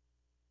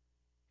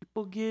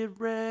 People get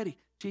ready.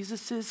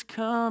 Jesus is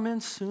coming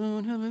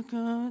soon. He'll be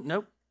coming.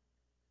 Nope.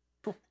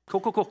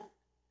 Cool.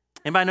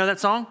 Anybody know that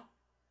song?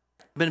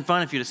 Been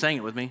fun if you'd have sang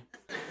it with me.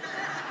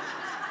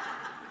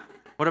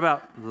 What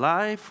about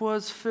life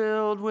was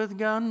filled with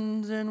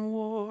guns and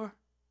war,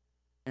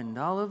 and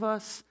all of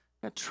us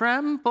got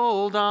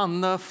trampled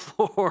on the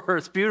floor.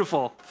 It's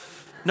beautiful.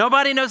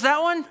 Nobody knows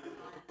that one?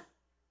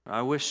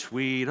 I wish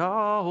we'd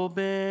all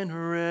been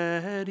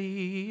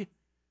ready.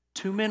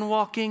 Two men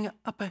walking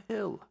up a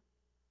hill.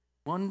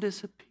 One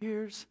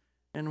disappears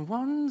and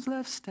one's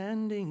left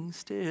standing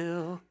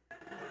still.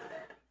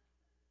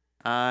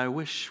 I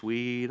wish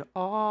we'd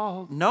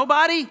all...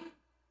 Nobody?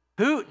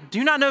 Who? Do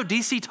you not know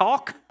DC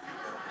Talk?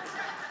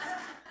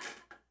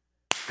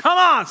 Come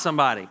on,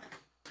 somebody.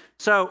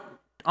 So,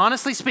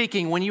 honestly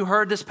speaking, when you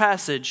heard this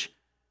passage,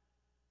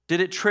 did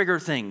it trigger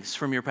things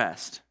from your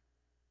past?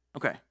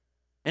 Okay.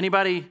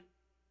 Anybody?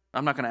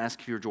 I'm not going to ask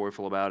if you're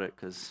joyful about it,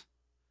 because...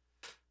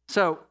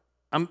 So,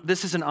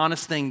 this is an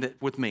honest thing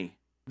with me.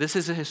 This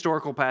is a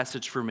historical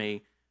passage for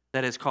me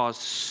that has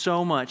caused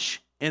so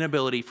much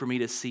inability for me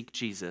to seek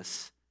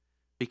Jesus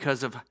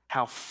because of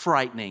how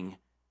frightening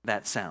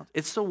that sounds.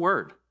 It's the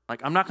word.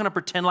 Like, I'm not going to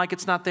pretend like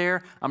it's not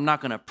there. I'm not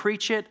going to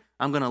preach it.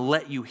 I'm going to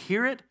let you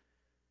hear it.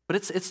 But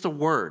it's the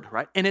word,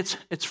 right? And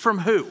it's from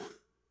who?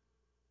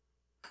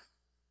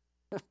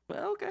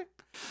 Well, okay.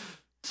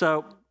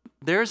 So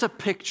there's a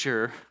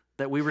picture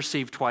that we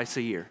receive twice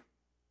a year.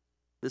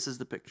 This is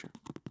the picture.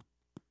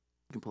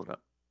 You can pull it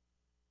up.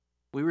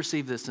 We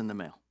receive this in the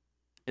mail.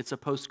 It's a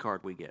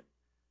postcard we get.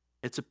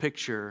 It's a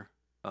picture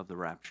of the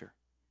rapture.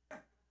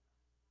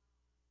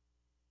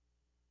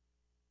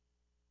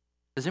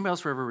 Does anybody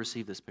else ever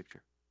receive this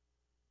picture?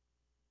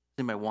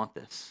 Does anybody want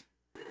this?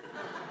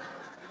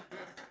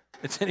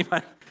 It's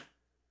anybody?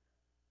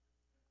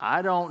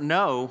 I don't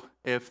know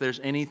if there's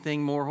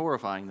anything more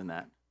horrifying than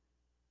that.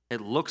 It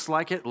looks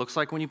like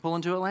when you pull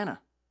into Atlanta.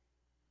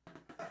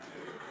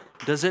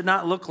 Does it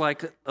not look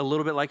like a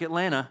little bit like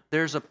Atlanta?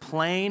 There's a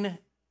plane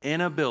in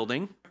a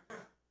building.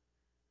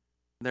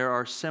 There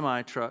are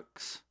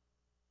semi-trucks.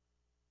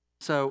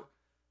 So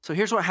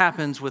here's what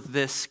happens with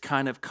this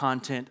kind of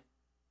content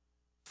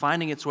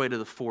finding its way to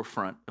the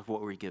forefront of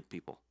what we give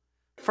people.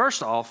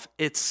 First off,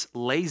 it's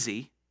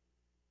lazy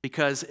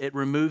because it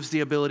removes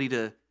the ability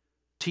to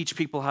teach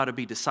people how to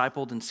be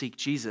discipled and seek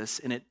Jesus,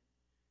 and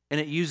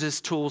it uses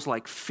tools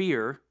like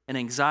fear and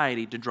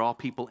anxiety to draw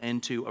people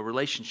into a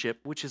relationship,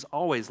 which is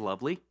always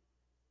lovely.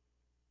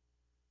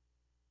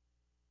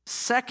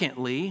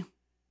 Secondly,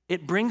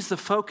 it brings the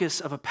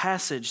focus of a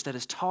passage that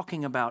is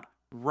talking about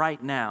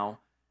right now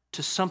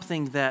to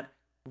something that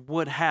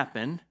would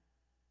happen,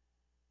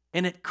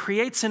 and it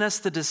creates in us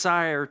the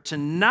desire to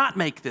not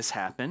make this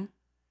happen.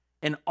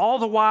 And all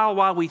the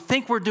while we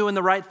think we're doing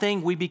the right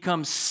thing, we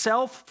become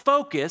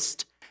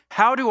self-focused.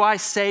 How do I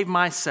save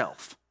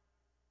myself?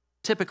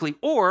 Typically,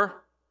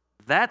 or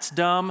that's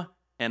dumb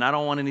and I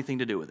don't want anything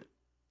to do with it.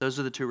 Those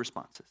are the two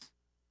responses.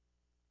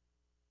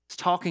 It's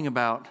talking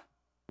about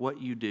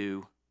what you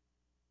do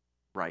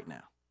right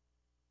now.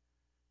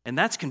 And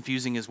that's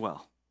confusing as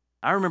well.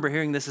 I remember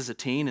hearing this as a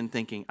teen and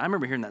thinking, I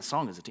remember hearing that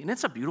song as a teen.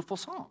 It's a beautiful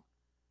song.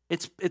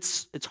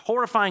 It's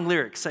horrifying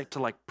lyrics set to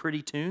like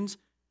pretty tunes,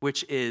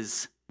 which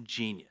is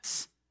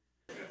genius.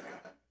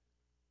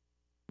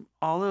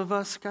 All of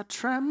us got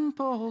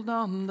trampled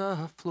on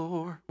the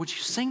floor. Would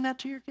you sing that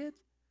to your kids?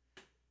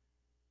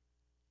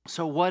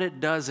 So what it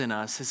does in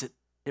us is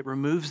it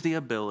removes the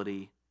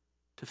ability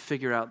to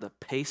figure out the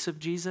pace of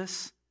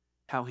Jesus,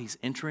 how he's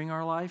entering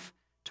our life,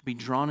 to be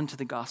drawn into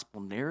the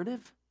gospel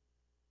narrative,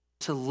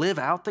 to live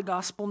out the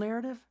gospel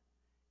narrative,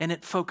 and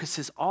it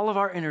focuses all of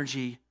our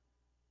energy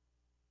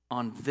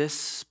on this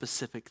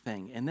specific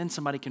thing. And then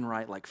somebody can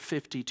write like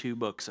 52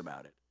 books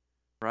about it,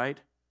 right?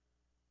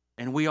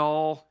 And we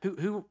all,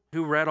 who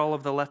read all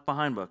of the Left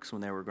Behind books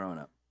when they were growing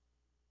up,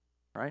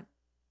 right?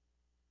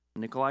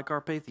 Nikolai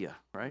Carpathia,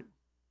 right?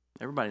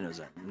 Everybody knows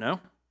that. No?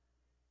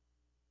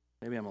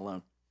 Maybe I'm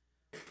alone.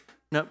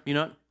 Nope, you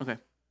know what? Okay.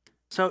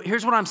 So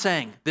here's what I'm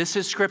saying. This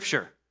is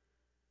scripture.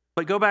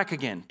 But go back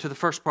again to the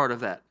first part of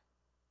that,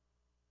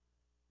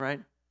 right?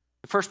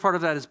 The first part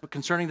of that is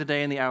concerning the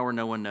day and the hour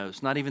no one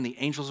knows, not even the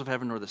angels of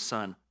heaven nor the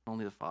Son,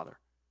 only the Father.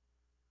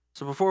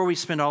 So before we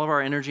spend all of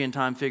our energy and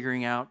time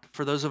figuring out,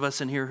 for those of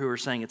us in here who are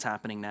saying it's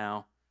happening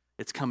now,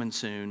 it's coming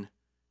soon,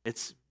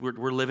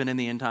 we're living in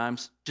the end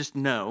times, just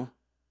know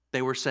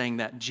they were saying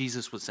that.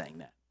 Jesus was saying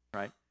that,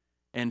 right?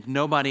 And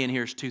nobody in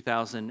here is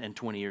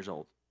 2,020 years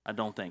old, I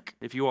don't think.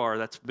 If you are,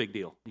 that's a big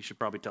deal. You should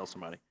probably tell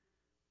somebody.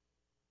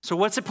 So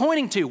what's it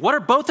pointing to? What are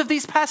both of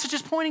these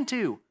passages pointing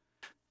to?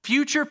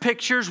 Future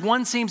pictures.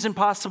 One seems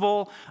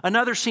impossible.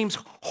 Another seems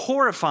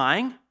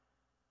horrifying.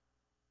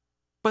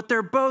 But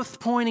they're both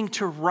pointing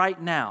to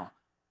right now.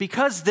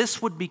 Because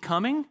this would be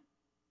coming,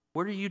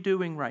 what are you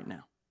doing right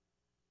now?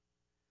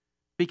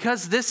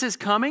 Because this is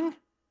coming,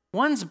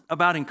 one's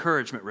about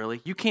encouragement,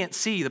 really. You can't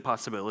see the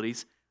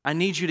possibilities. I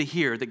need you to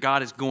hear that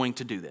God is going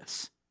to do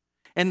this.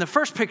 And the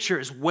first picture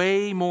is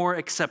way more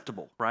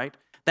acceptable, right?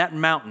 That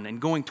mountain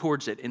and going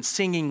towards it and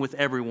singing with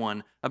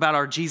everyone about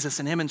our Jesus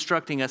and him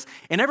instructing us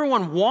and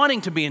everyone wanting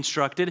to be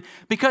instructed,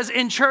 because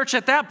in church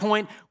at that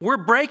point, we're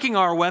breaking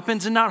our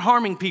weapons and not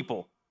harming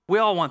people. We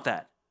all want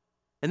that.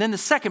 And then the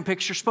second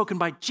picture spoken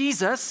by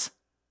Jesus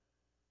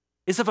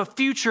is of a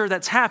future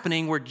that's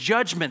happening where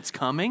judgment's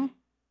coming,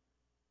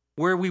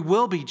 where we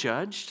will be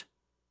judged,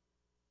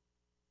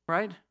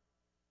 right?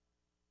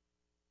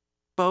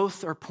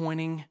 Both are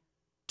pointing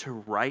to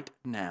right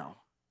now.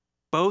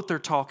 Both are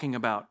talking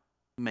about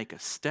make a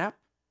step,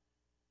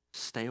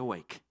 stay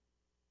awake,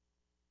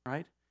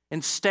 right?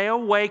 And stay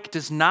awake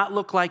does not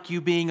look like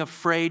you being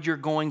afraid you're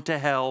going to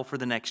hell for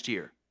the next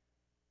year.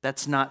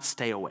 That's not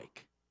stay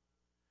awake.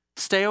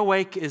 Stay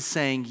awake is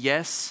saying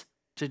yes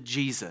to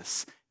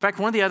Jesus. In fact,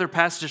 one of the other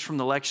passages from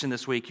the lection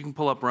this week, you can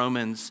pull up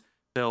Romans,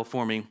 Bill,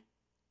 for me,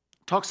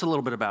 talks a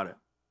little bit about it.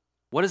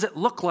 What does it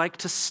look like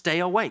to stay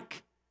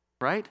awake,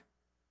 right?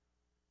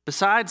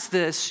 Besides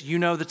this, you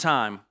know the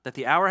time, that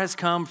the hour has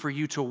come for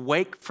you to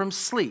wake from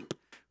sleep.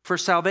 For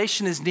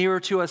salvation is nearer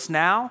to us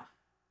now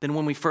than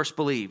when we first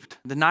believed.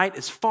 The night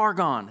is far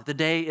gone, the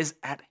day is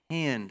at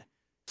hand.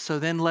 So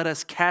then let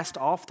us cast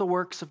off the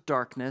works of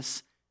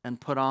darkness and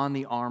put on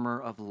the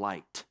armor of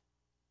light.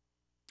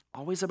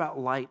 Always about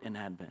light in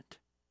Advent.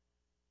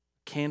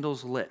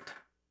 Candles lit.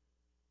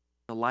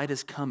 The light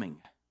is coming.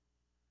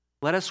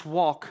 Let us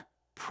walk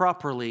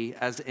properly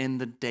as in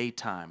the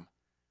daytime.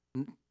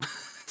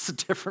 It's a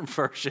different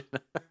version.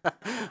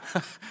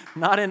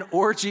 Not in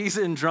orgies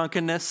and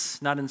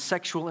drunkenness, not in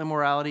sexual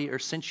immorality or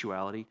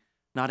sensuality,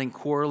 not in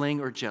quarreling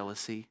or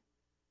jealousy,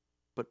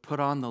 but put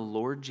on the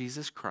Lord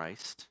Jesus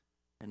Christ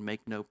and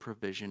make no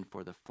provision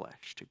for the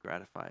flesh to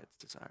gratify its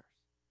desires.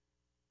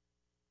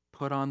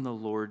 Put on the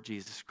Lord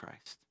Jesus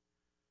Christ.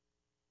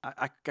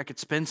 I could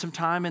spend some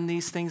time in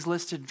these things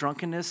listed.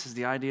 Drunkenness is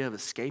the idea of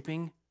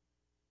escaping.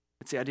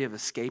 It's the idea of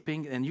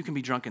escaping, and you can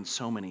be drunk in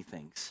so many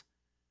things.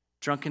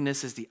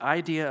 Drunkenness is the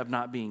idea of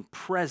not being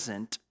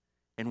present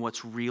in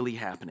what's really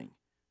happening.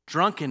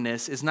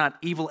 Drunkenness is not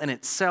evil in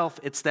itself.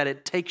 It's that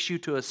it takes you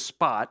to a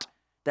spot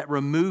that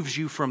removes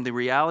you from the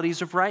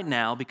realities of right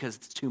now because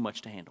it's too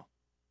much to handle.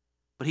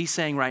 But he's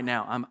saying right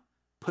now,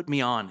 put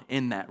me on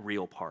in that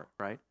real part,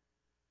 right?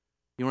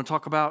 You want to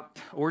talk about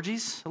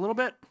orgies a little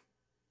bit?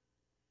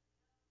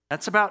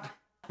 That's about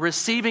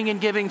receiving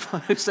and giving.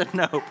 Who said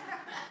nope?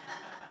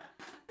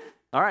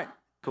 All right,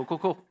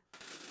 cool.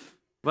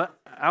 But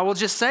I will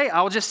just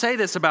say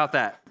this about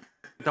that.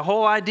 The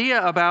whole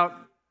idea about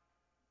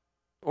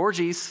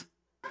orgies,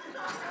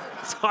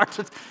 it's hard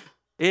to,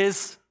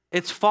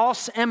 it's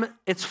false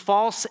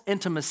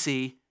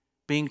intimacy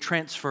being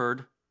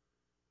transferred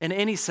in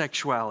any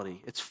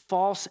sexuality. It's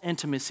false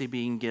intimacy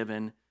being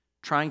given,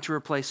 trying to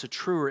replace a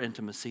truer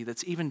intimacy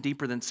that's even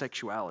deeper than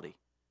sexuality,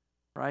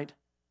 right?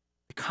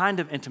 The kind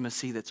of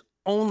intimacy that's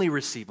only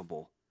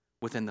receivable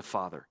within the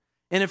Father.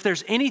 And if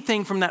there's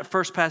anything from that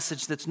first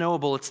passage that's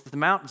knowable, it's the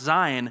Mount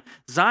Zion.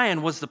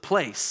 Zion was the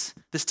place,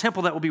 this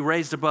temple that will be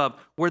raised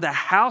above, where the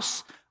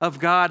house of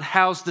God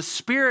housed the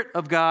Spirit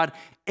of God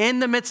in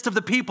the midst of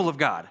the people of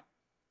God.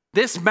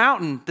 This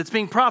mountain that's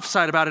being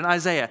prophesied about in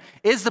Isaiah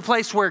is the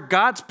place where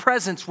God's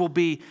presence will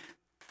be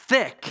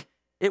thick.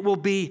 It will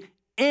be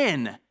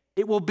in.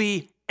 It will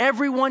be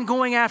everyone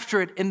going after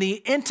it, and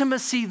the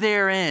intimacy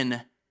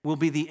therein will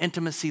be the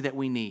intimacy that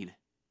we need.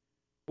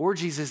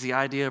 Orgies is the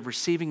idea of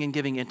receiving and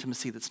giving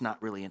intimacy that's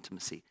not really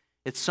intimacy.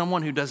 It's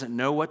someone who doesn't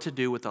know what to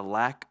do with a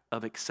lack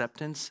of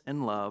acceptance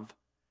and love.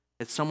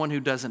 It's someone who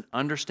doesn't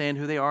understand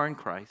who they are in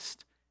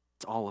Christ.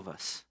 It's all of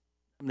us.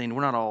 I mean,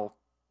 we're not all,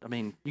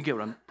 you get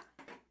what I'm...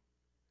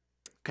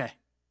 Okay,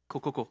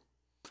 cool.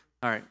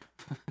 All right.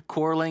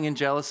 Quarreling and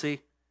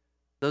jealousy,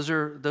 those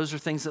are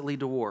things that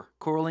lead to war.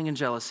 Quarreling and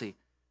jealousy.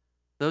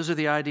 Those are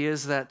the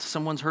ideas that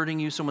someone's hurting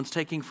you, someone's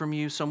taking from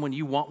you,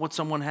 you want what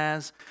someone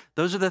has.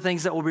 Those are the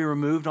things that will be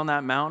removed on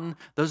that mountain.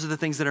 Those are the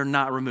things that are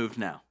not removed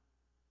now.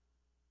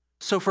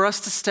 So for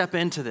us to step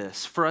into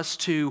this, for us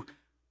to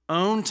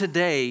own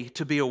today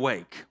to be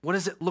awake, what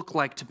does it look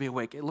like to be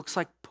awake? It looks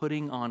like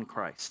putting on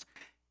Christ.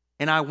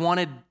 And I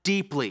wanted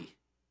deeply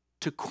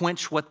to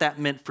quench what that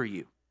meant for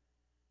you.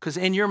 Because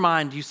in your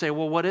mind, you say,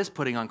 well, what is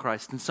putting on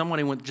Christ? And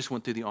someone just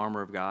went through the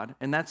armor of God,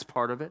 and that's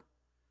part of it.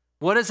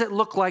 What does it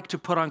look like to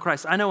put on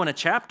Christ? I know in a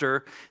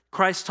chapter,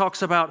 Christ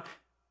talks about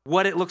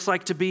what it looks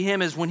like to be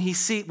him is when you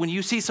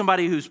see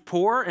somebody who's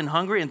poor and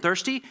hungry and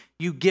thirsty,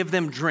 you give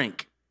them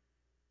drink.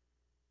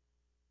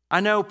 I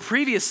know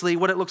previously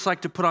what it looks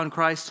like to put on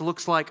Christ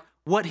looks like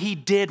what he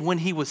did when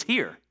he was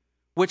here,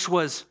 which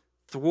was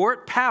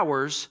thwart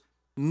powers,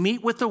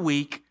 meet with the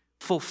weak,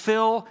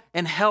 fulfill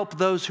and help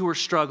those who are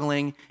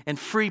struggling and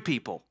free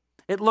people.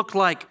 It looked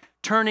like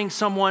turning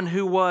someone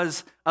who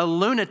was a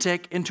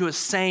lunatic into a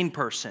sane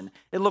person.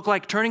 It looked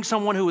like turning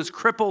someone who was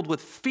crippled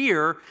with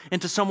fear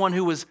into someone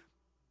who was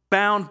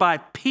bound by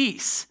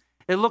peace.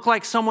 It looked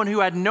like someone who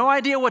had no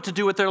idea what to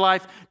do with their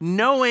life,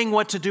 knowing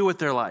what to do with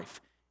their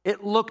life.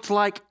 It looked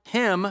like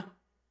him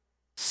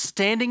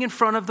standing in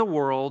front of the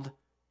world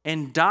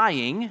and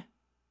dying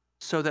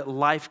so that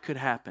life could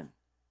happen.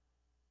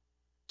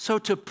 So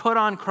to put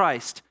on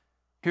Christ,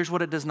 here's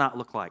what it does not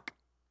look like.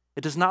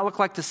 It does not look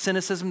like the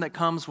cynicism that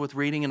comes with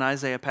reading an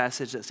Isaiah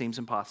passage that seems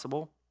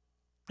impossible.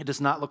 It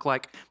does not look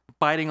like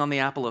biting on the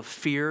apple of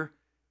fear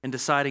and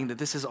deciding that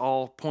this is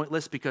all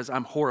pointless because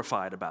I'm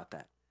horrified about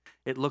that.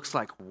 It looks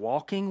like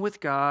walking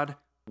with God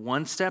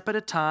one step at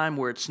a time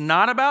where it's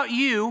not about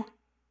you,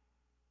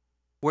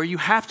 where you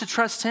have to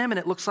trust him, and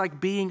it looks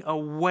like being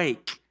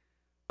awake.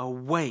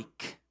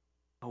 Awake.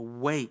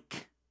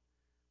 Awake.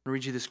 I'll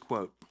read you this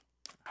quote.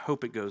 I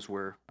hope it goes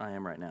where I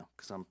am right now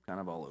because I'm kind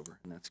of all over,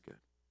 and that's good.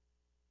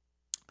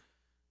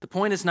 The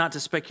point is not to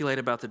speculate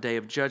about the day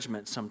of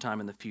judgment sometime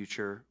in the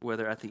future,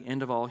 whether at the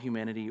end of all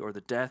humanity or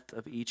the death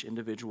of each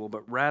individual,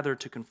 but rather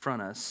to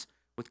confront us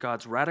with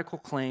God's radical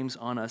claims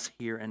on us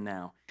here and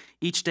now.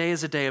 Each day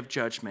is a day of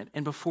judgment,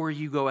 and before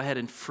you go ahead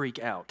and freak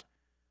out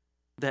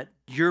that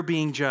you're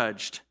being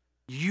judged,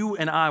 you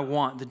and I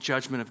want the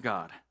judgment of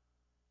God.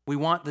 We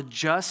want the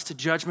just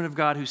judgment of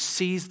God who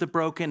sees the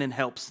broken and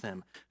helps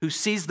them, who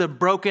sees the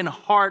broken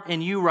heart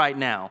in you right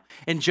now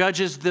and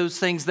judges those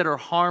things that are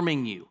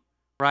harming you.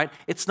 Right?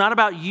 It's not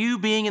about you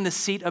being in the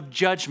seat of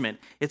judgment.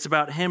 It's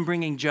about him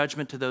bringing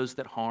judgment to those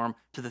that harm,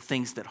 to the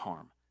things that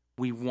harm.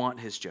 We want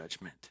his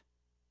judgment.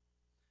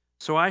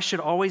 So I should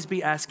always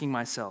be asking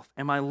myself,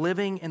 am I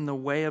living in the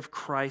way of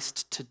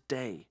Christ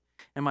today?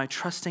 Am I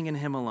trusting in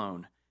him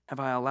alone?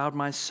 Have I allowed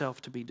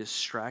myself to be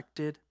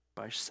distracted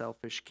by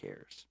selfish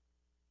cares?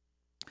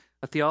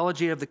 A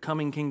theology of the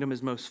coming kingdom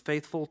is most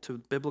faithful to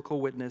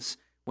biblical witness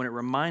when it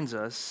reminds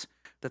us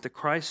that the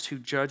Christ who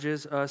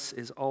judges us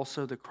is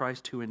also the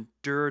Christ who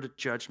endured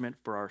judgment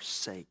for our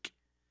sake.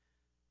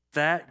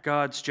 That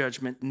God's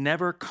judgment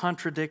never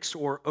contradicts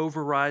or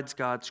overrides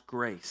God's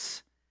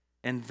grace,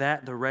 and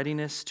that the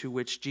readiness to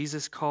which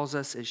Jesus calls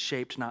us is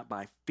shaped not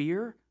by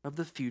fear of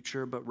the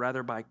future, but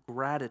rather by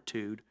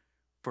gratitude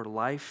for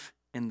life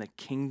in the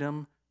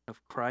kingdom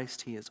of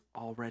Christ he is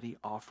already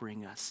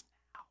offering us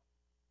now.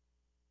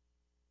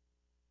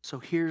 So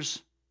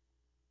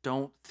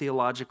don't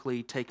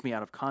theologically take me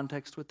out of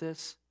context with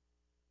this.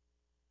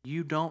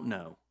 You don't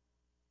know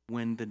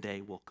when the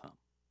day will come.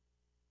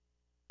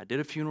 I did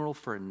a funeral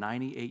for a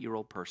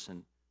 98-year-old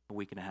person a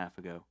week and a half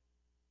ago.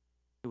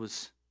 It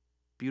was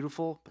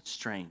beautiful but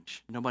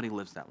strange. Nobody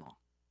lives that long.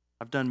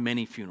 I've done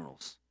many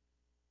funerals.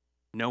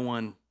 No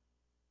one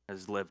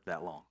has lived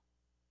that long.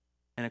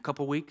 In a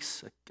couple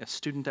weeks, a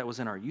student that was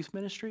in our youth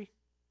ministry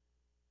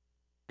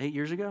 8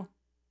 years ago,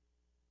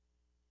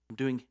 I'm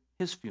doing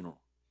his funeral.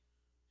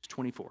 He's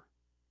 24.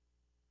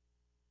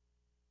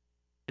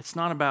 It's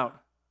not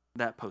about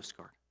that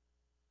postcard.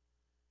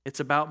 It's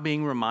about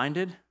being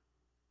reminded.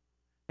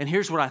 And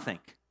here's what I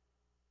think.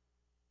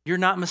 You're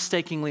not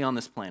mistakenly on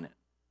this planet.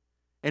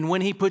 And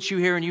when he put you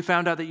here and you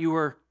found out that you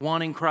were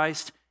wanting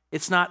Christ,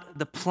 it's not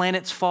the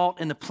planet's fault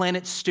and the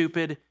planet's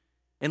stupid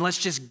and let's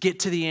just get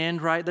to the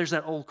end, right? There's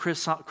that old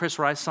Chris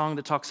Rice song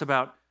that talks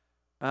about,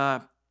 I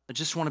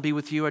just want to be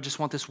with you. I just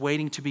want this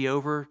waiting to be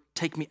over.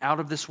 Take me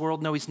out of this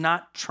world. No, he's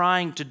not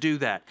trying to do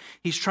that.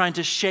 He's trying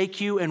to shake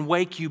you and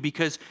wake you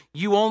because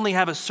you only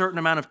have a certain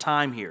amount of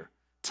time here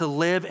to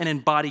live and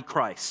embody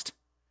Christ.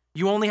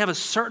 You only have a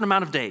certain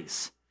amount of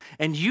days.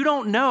 And you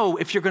don't know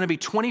if you're going to be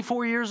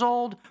 24 years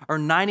old or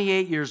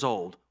 98 years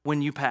old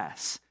when you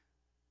pass.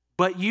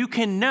 But you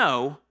can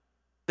know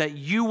that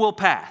you will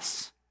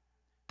pass,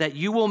 that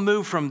you will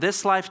move from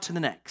this life to the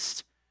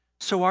next.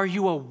 So are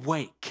you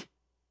awake?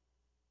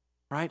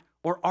 Right?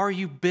 Or are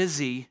you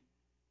busy?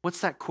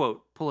 What's that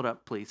quote? Pull it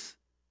up, please.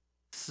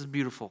 This is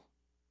beautiful.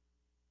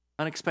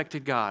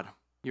 Unexpected God.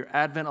 Your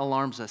advent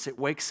alarms us. It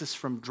wakes us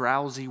from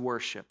drowsy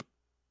worship,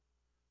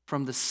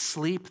 from the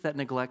sleep that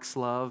neglects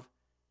love,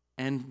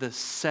 and the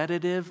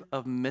sedative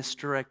of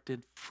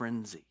misdirected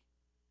frenzy.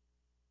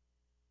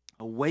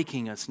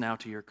 Awaking us now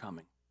to your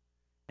coming,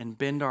 and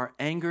bend our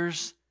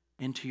angers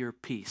into your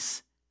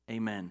peace.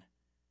 Amen.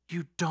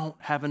 You don't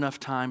have enough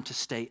time to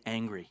stay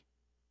angry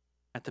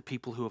at the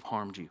people who have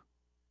harmed you.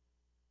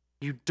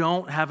 You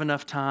don't have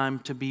enough time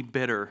to be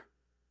bitter.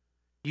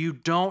 You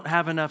don't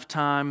have enough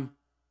time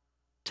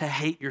to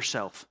hate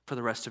yourself for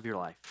the rest of your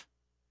life.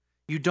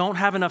 You don't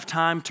have enough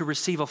time to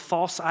receive a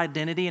false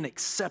identity and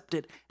accept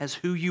it as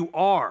who you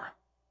are.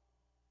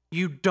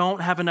 You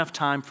don't have enough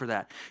time for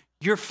that.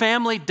 Your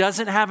family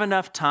doesn't have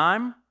enough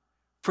time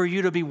for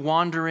you to be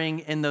wandering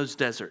in those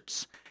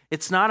deserts.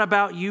 It's not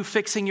about you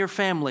fixing your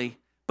family,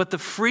 but the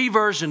free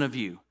version of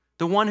you,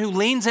 the one who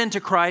leans into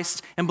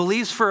Christ and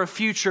believes for a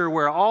future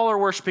where all are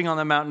worshiping on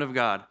the mountain of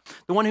God.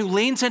 The one who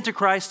leans into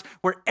Christ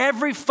where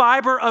every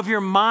fiber of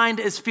your mind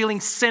is feeling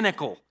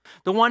cynical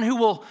the one who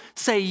will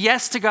say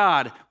yes to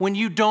God when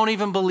you don't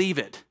even believe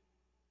it.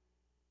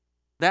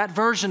 That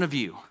version of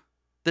you,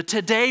 the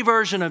today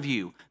version of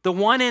you, the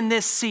one in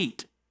this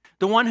seat,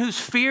 the one whose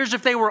fears,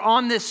 if they were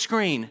on this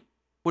screen,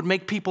 would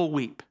make people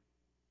weep.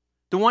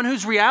 The one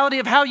whose reality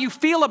of how you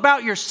feel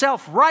about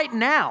yourself right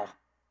now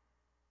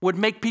would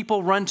make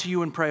people run to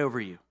you and pray over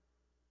you.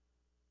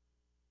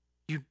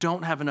 You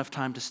don't have enough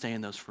time to stay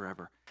in those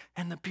forever.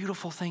 And the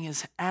beautiful thing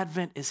is,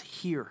 Advent is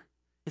here.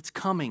 It's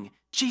coming.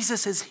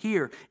 Jesus is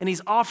here, and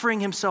he's offering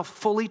himself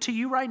fully to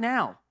you right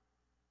now.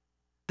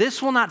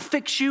 This will not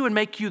fix you and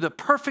make you the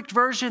perfect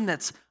version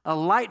that's a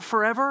light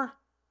forever,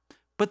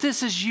 but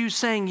this is you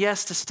saying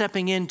yes to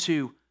stepping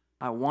into,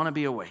 I want to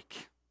be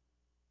awake.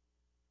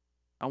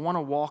 I want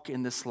to walk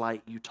in this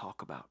light you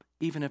talk about,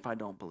 even if I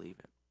don't believe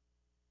it.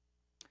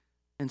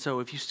 And so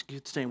if you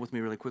could stay with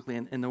me really quickly,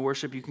 and in the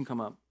worship, you can come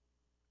up.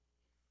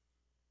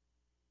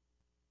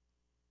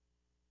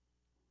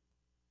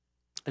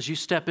 As you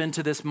step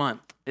into this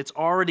month, it's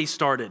already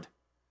started.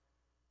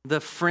 The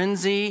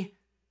frenzy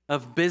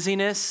of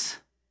busyness,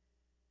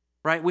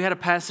 right? We had a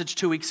passage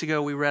 2 weeks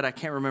ago we read, I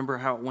can't remember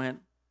how it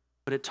went,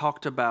 but it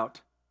talked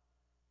about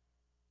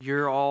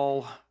you're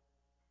all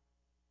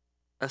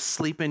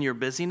asleep in your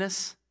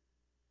busyness,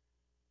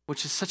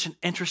 which is such an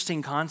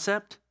interesting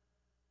concept.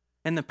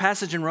 And the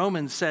passage in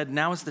Romans said,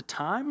 now is the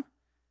time.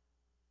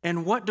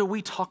 And what do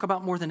we talk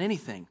about more than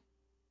anything?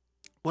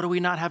 What do we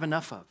not have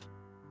enough of?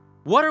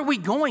 What are we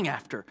going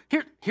after?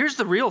 Here's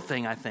the real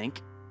thing, I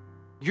think.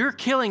 You're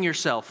killing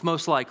yourself,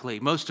 most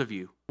likely, most of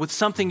you, with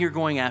something you're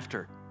going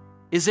after.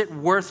 Is it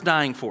worth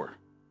dying for?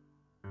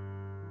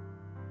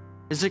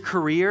 Is it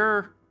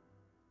career?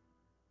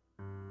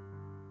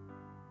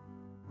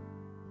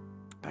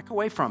 Back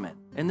away from it.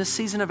 In this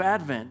season of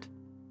Advent,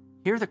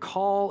 hear the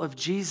call of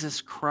Jesus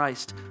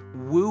Christ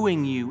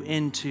wooing you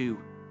into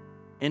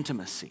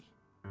intimacy,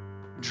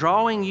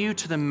 drawing you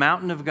to the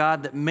mountain of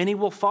God that many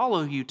will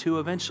follow you to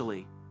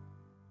eventually,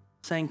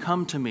 saying,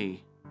 come to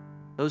me,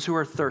 those who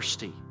are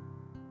thirsty.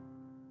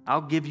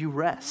 I'll give you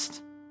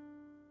rest.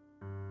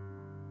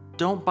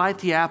 Don't bite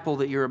the apple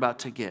that you're about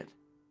to get.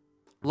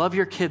 Love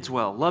your kids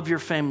well. Love your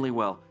family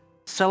well.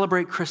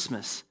 Celebrate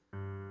Christmas.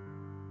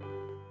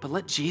 But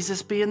let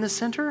Jesus be in the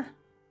center.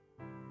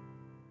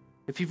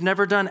 If you've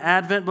never done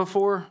Advent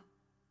before,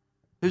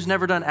 who's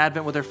never done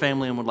Advent with their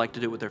family and would like to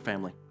do it with their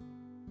family?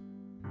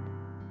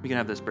 You can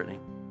have this, Brittany.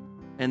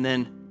 And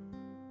then,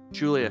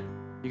 Julia,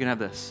 you can have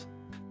this.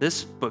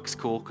 This book's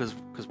cool because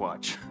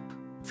watch.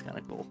 It's kind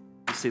of cool.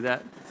 You see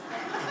that?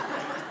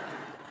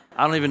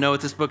 I don't even know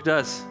what this book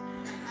does,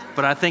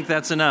 but I think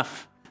that's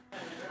enough.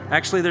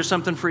 Actually, there's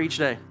something for each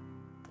day.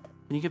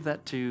 Can you give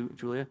that to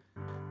Julia?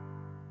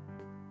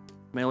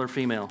 Male or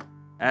female?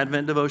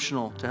 Advent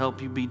devotional to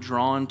help you be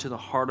drawn to the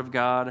heart of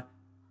God.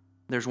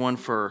 There's one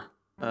for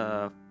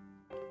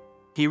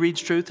He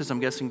Reads Truth, as I'm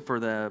guessing for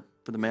the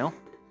male.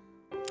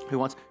 You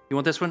want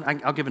this one?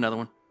 I'll give another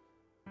one.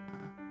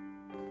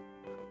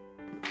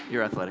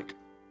 You're athletic.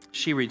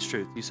 She Reads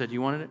Truth. You said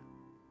you wanted it?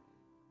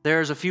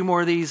 There's a few more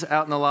of these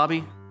out in the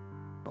lobby.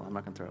 Well, I'm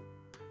not going to throw it.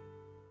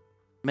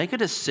 Make a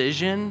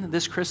decision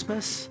this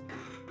Christmas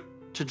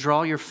to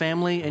draw your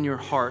family and your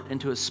heart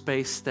into a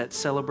space that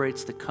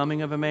celebrates the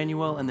coming of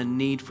Emmanuel and the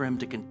need for him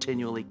to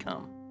continually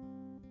come.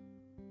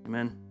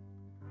 Amen.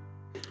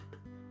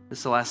 This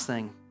is the last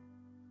thing.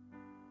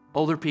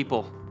 Older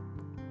people.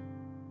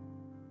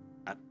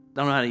 I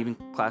don't know how to even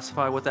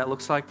classify what that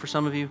looks like for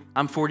some of you.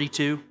 I'm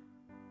 42.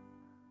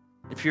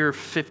 If you're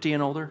 50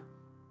 and older,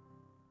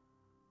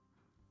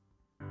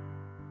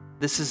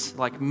 this is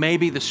like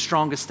maybe the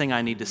strongest thing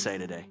I need to say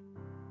today.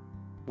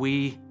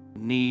 We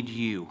need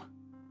you.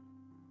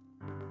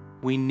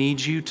 We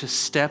need you to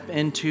step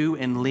into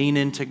and lean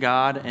into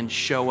God and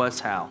show us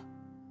how.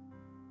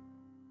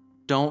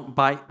 Don't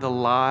bite the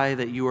lie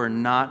that you are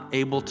not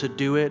able to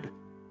do it.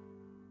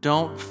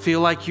 Don't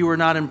feel like you are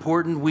not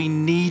important. We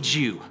need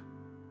you.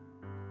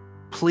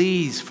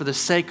 Please, for the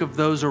sake of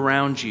those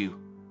around you,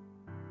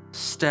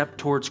 step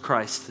towards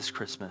Christ this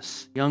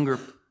Christmas. Younger,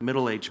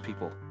 middle-aged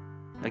people.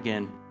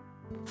 Again,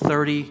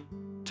 30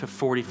 to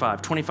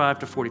 45, 25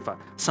 to 45,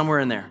 somewhere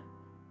in there.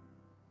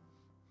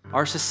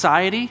 Our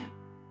society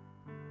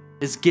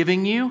is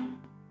giving you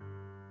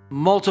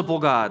multiple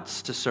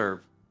gods to serve.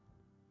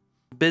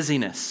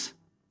 Busyness,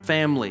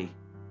 family.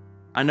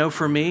 I know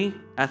for me,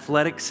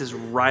 athletics is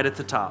right at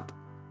the top.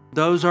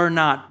 Those are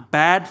not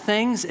bad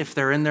things if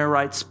they're in their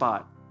right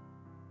spot.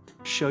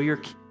 Show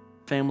your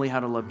family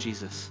how to love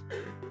Jesus.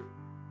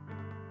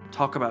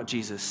 Talk about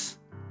Jesus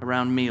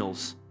around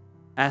meals.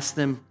 Ask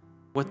them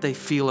what they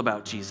feel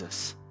about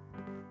Jesus.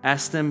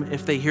 Ask them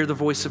if they hear the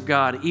voice of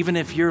God. Even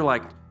if you're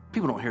like,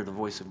 people don't hear the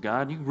voice of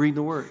God. You read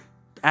the word.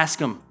 Ask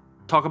them.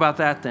 Talk about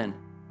that then.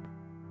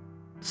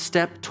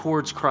 Step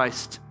towards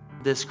Christ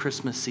this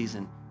Christmas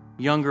season.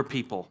 Younger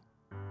people.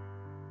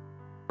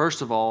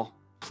 First of all,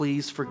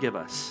 please forgive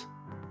us.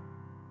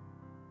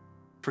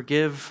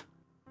 Forgive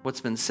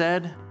what's been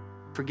said.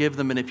 Forgive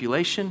the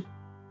manipulation.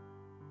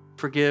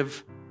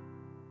 Forgive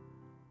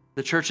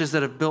the churches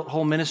that have built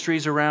whole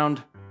ministries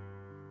around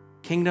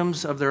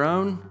kingdoms of their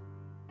own.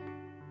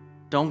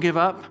 Don't give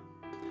up.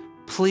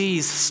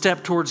 Please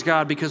step towards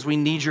God because we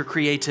need your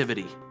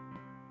creativity.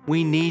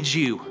 We need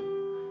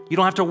you. You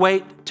don't have to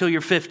wait till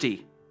you're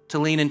 50 to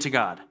lean into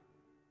God.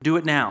 Do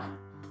it now.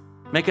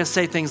 Make us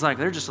say things like,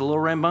 they're just a little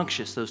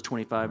rambunctious, those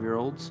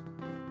 25-year-olds.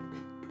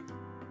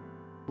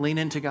 Lean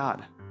into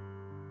God.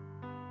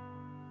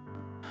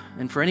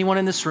 And for anyone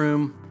in this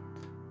room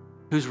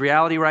whose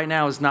reality right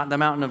now is not the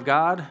mountain of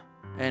God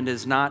and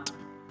is not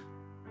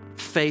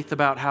faith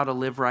about how to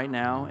live right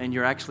now, and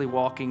you're actually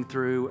walking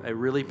through a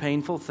really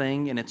painful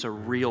thing and it's a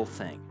real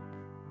thing,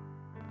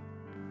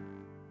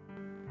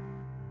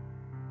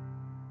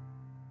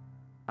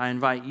 I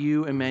invite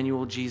you,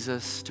 Emmanuel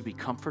Jesus, to be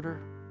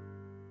comforter,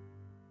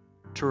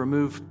 to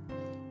remove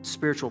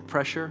spiritual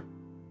pressure,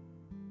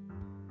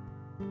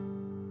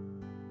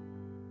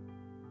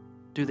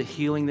 do the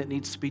healing that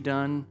needs to be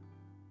done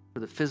for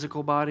the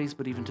physical bodies,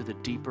 but even to the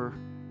deeper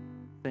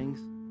things.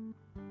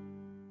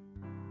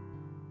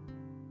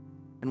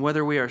 And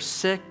whether we are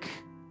sick,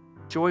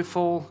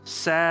 joyful,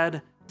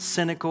 sad,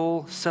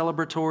 cynical,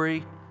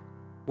 celebratory,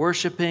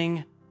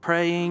 worshiping,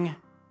 praying,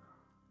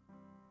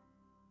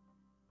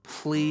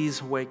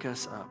 please wake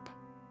us up,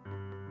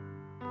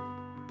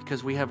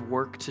 because we have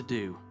work to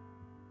do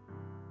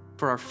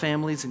for our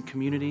families and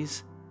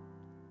communities.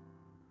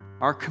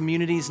 Our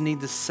communities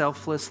need the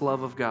selfless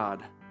love of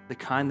God, the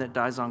kind that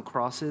dies on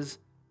crosses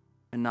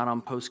and not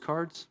on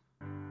postcards.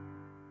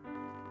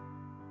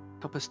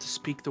 Help us to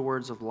speak the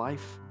words of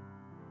life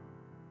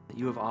that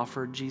you have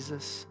offered,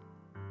 Jesus.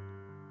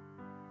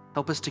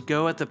 Help us to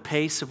go at the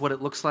pace of what it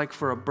looks like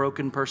for a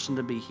broken person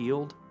to be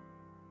healed.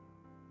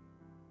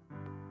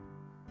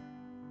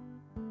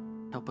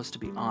 Help us to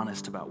be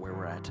honest about where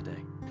we're at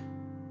today.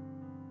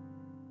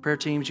 Prayer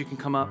teams, you can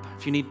come up.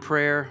 If you need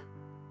prayer,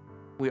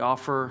 we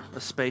offer a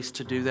space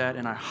to do that,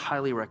 and I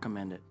highly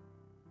recommend it.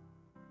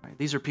 Right?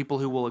 These are people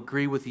who will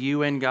agree with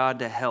you and God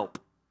to help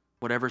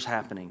whatever's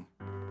happening.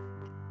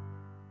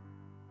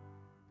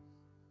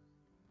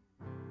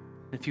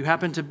 If you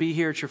happen to be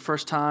here, it's your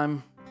first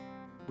time,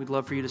 we'd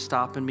love for you to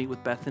stop and meet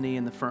with Bethany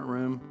in the front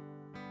room.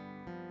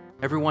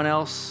 Everyone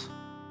else,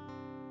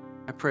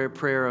 I pray a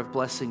prayer of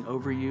blessing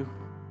over you,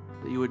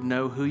 that you would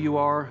know who you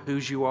are,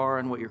 whose you are,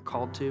 and what you're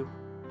called to,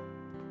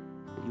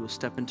 that you will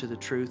step into the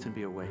truth and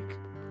be awake.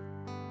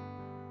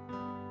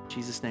 In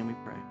Jesus' name we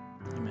pray.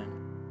 Amen.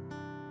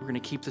 We're going to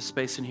keep the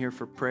space in here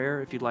for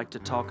prayer. If you'd like to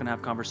talk and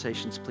have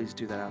conversations, please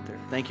do that out there.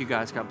 Thank you,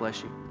 guys. God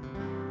bless you.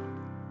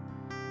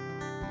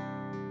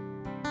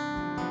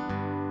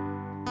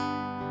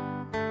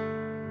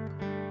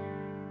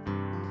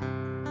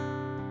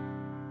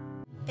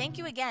 Thank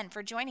you again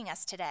for joining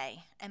us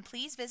today, and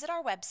please visit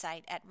our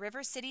website at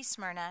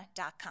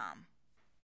rivercitysmyrna.com.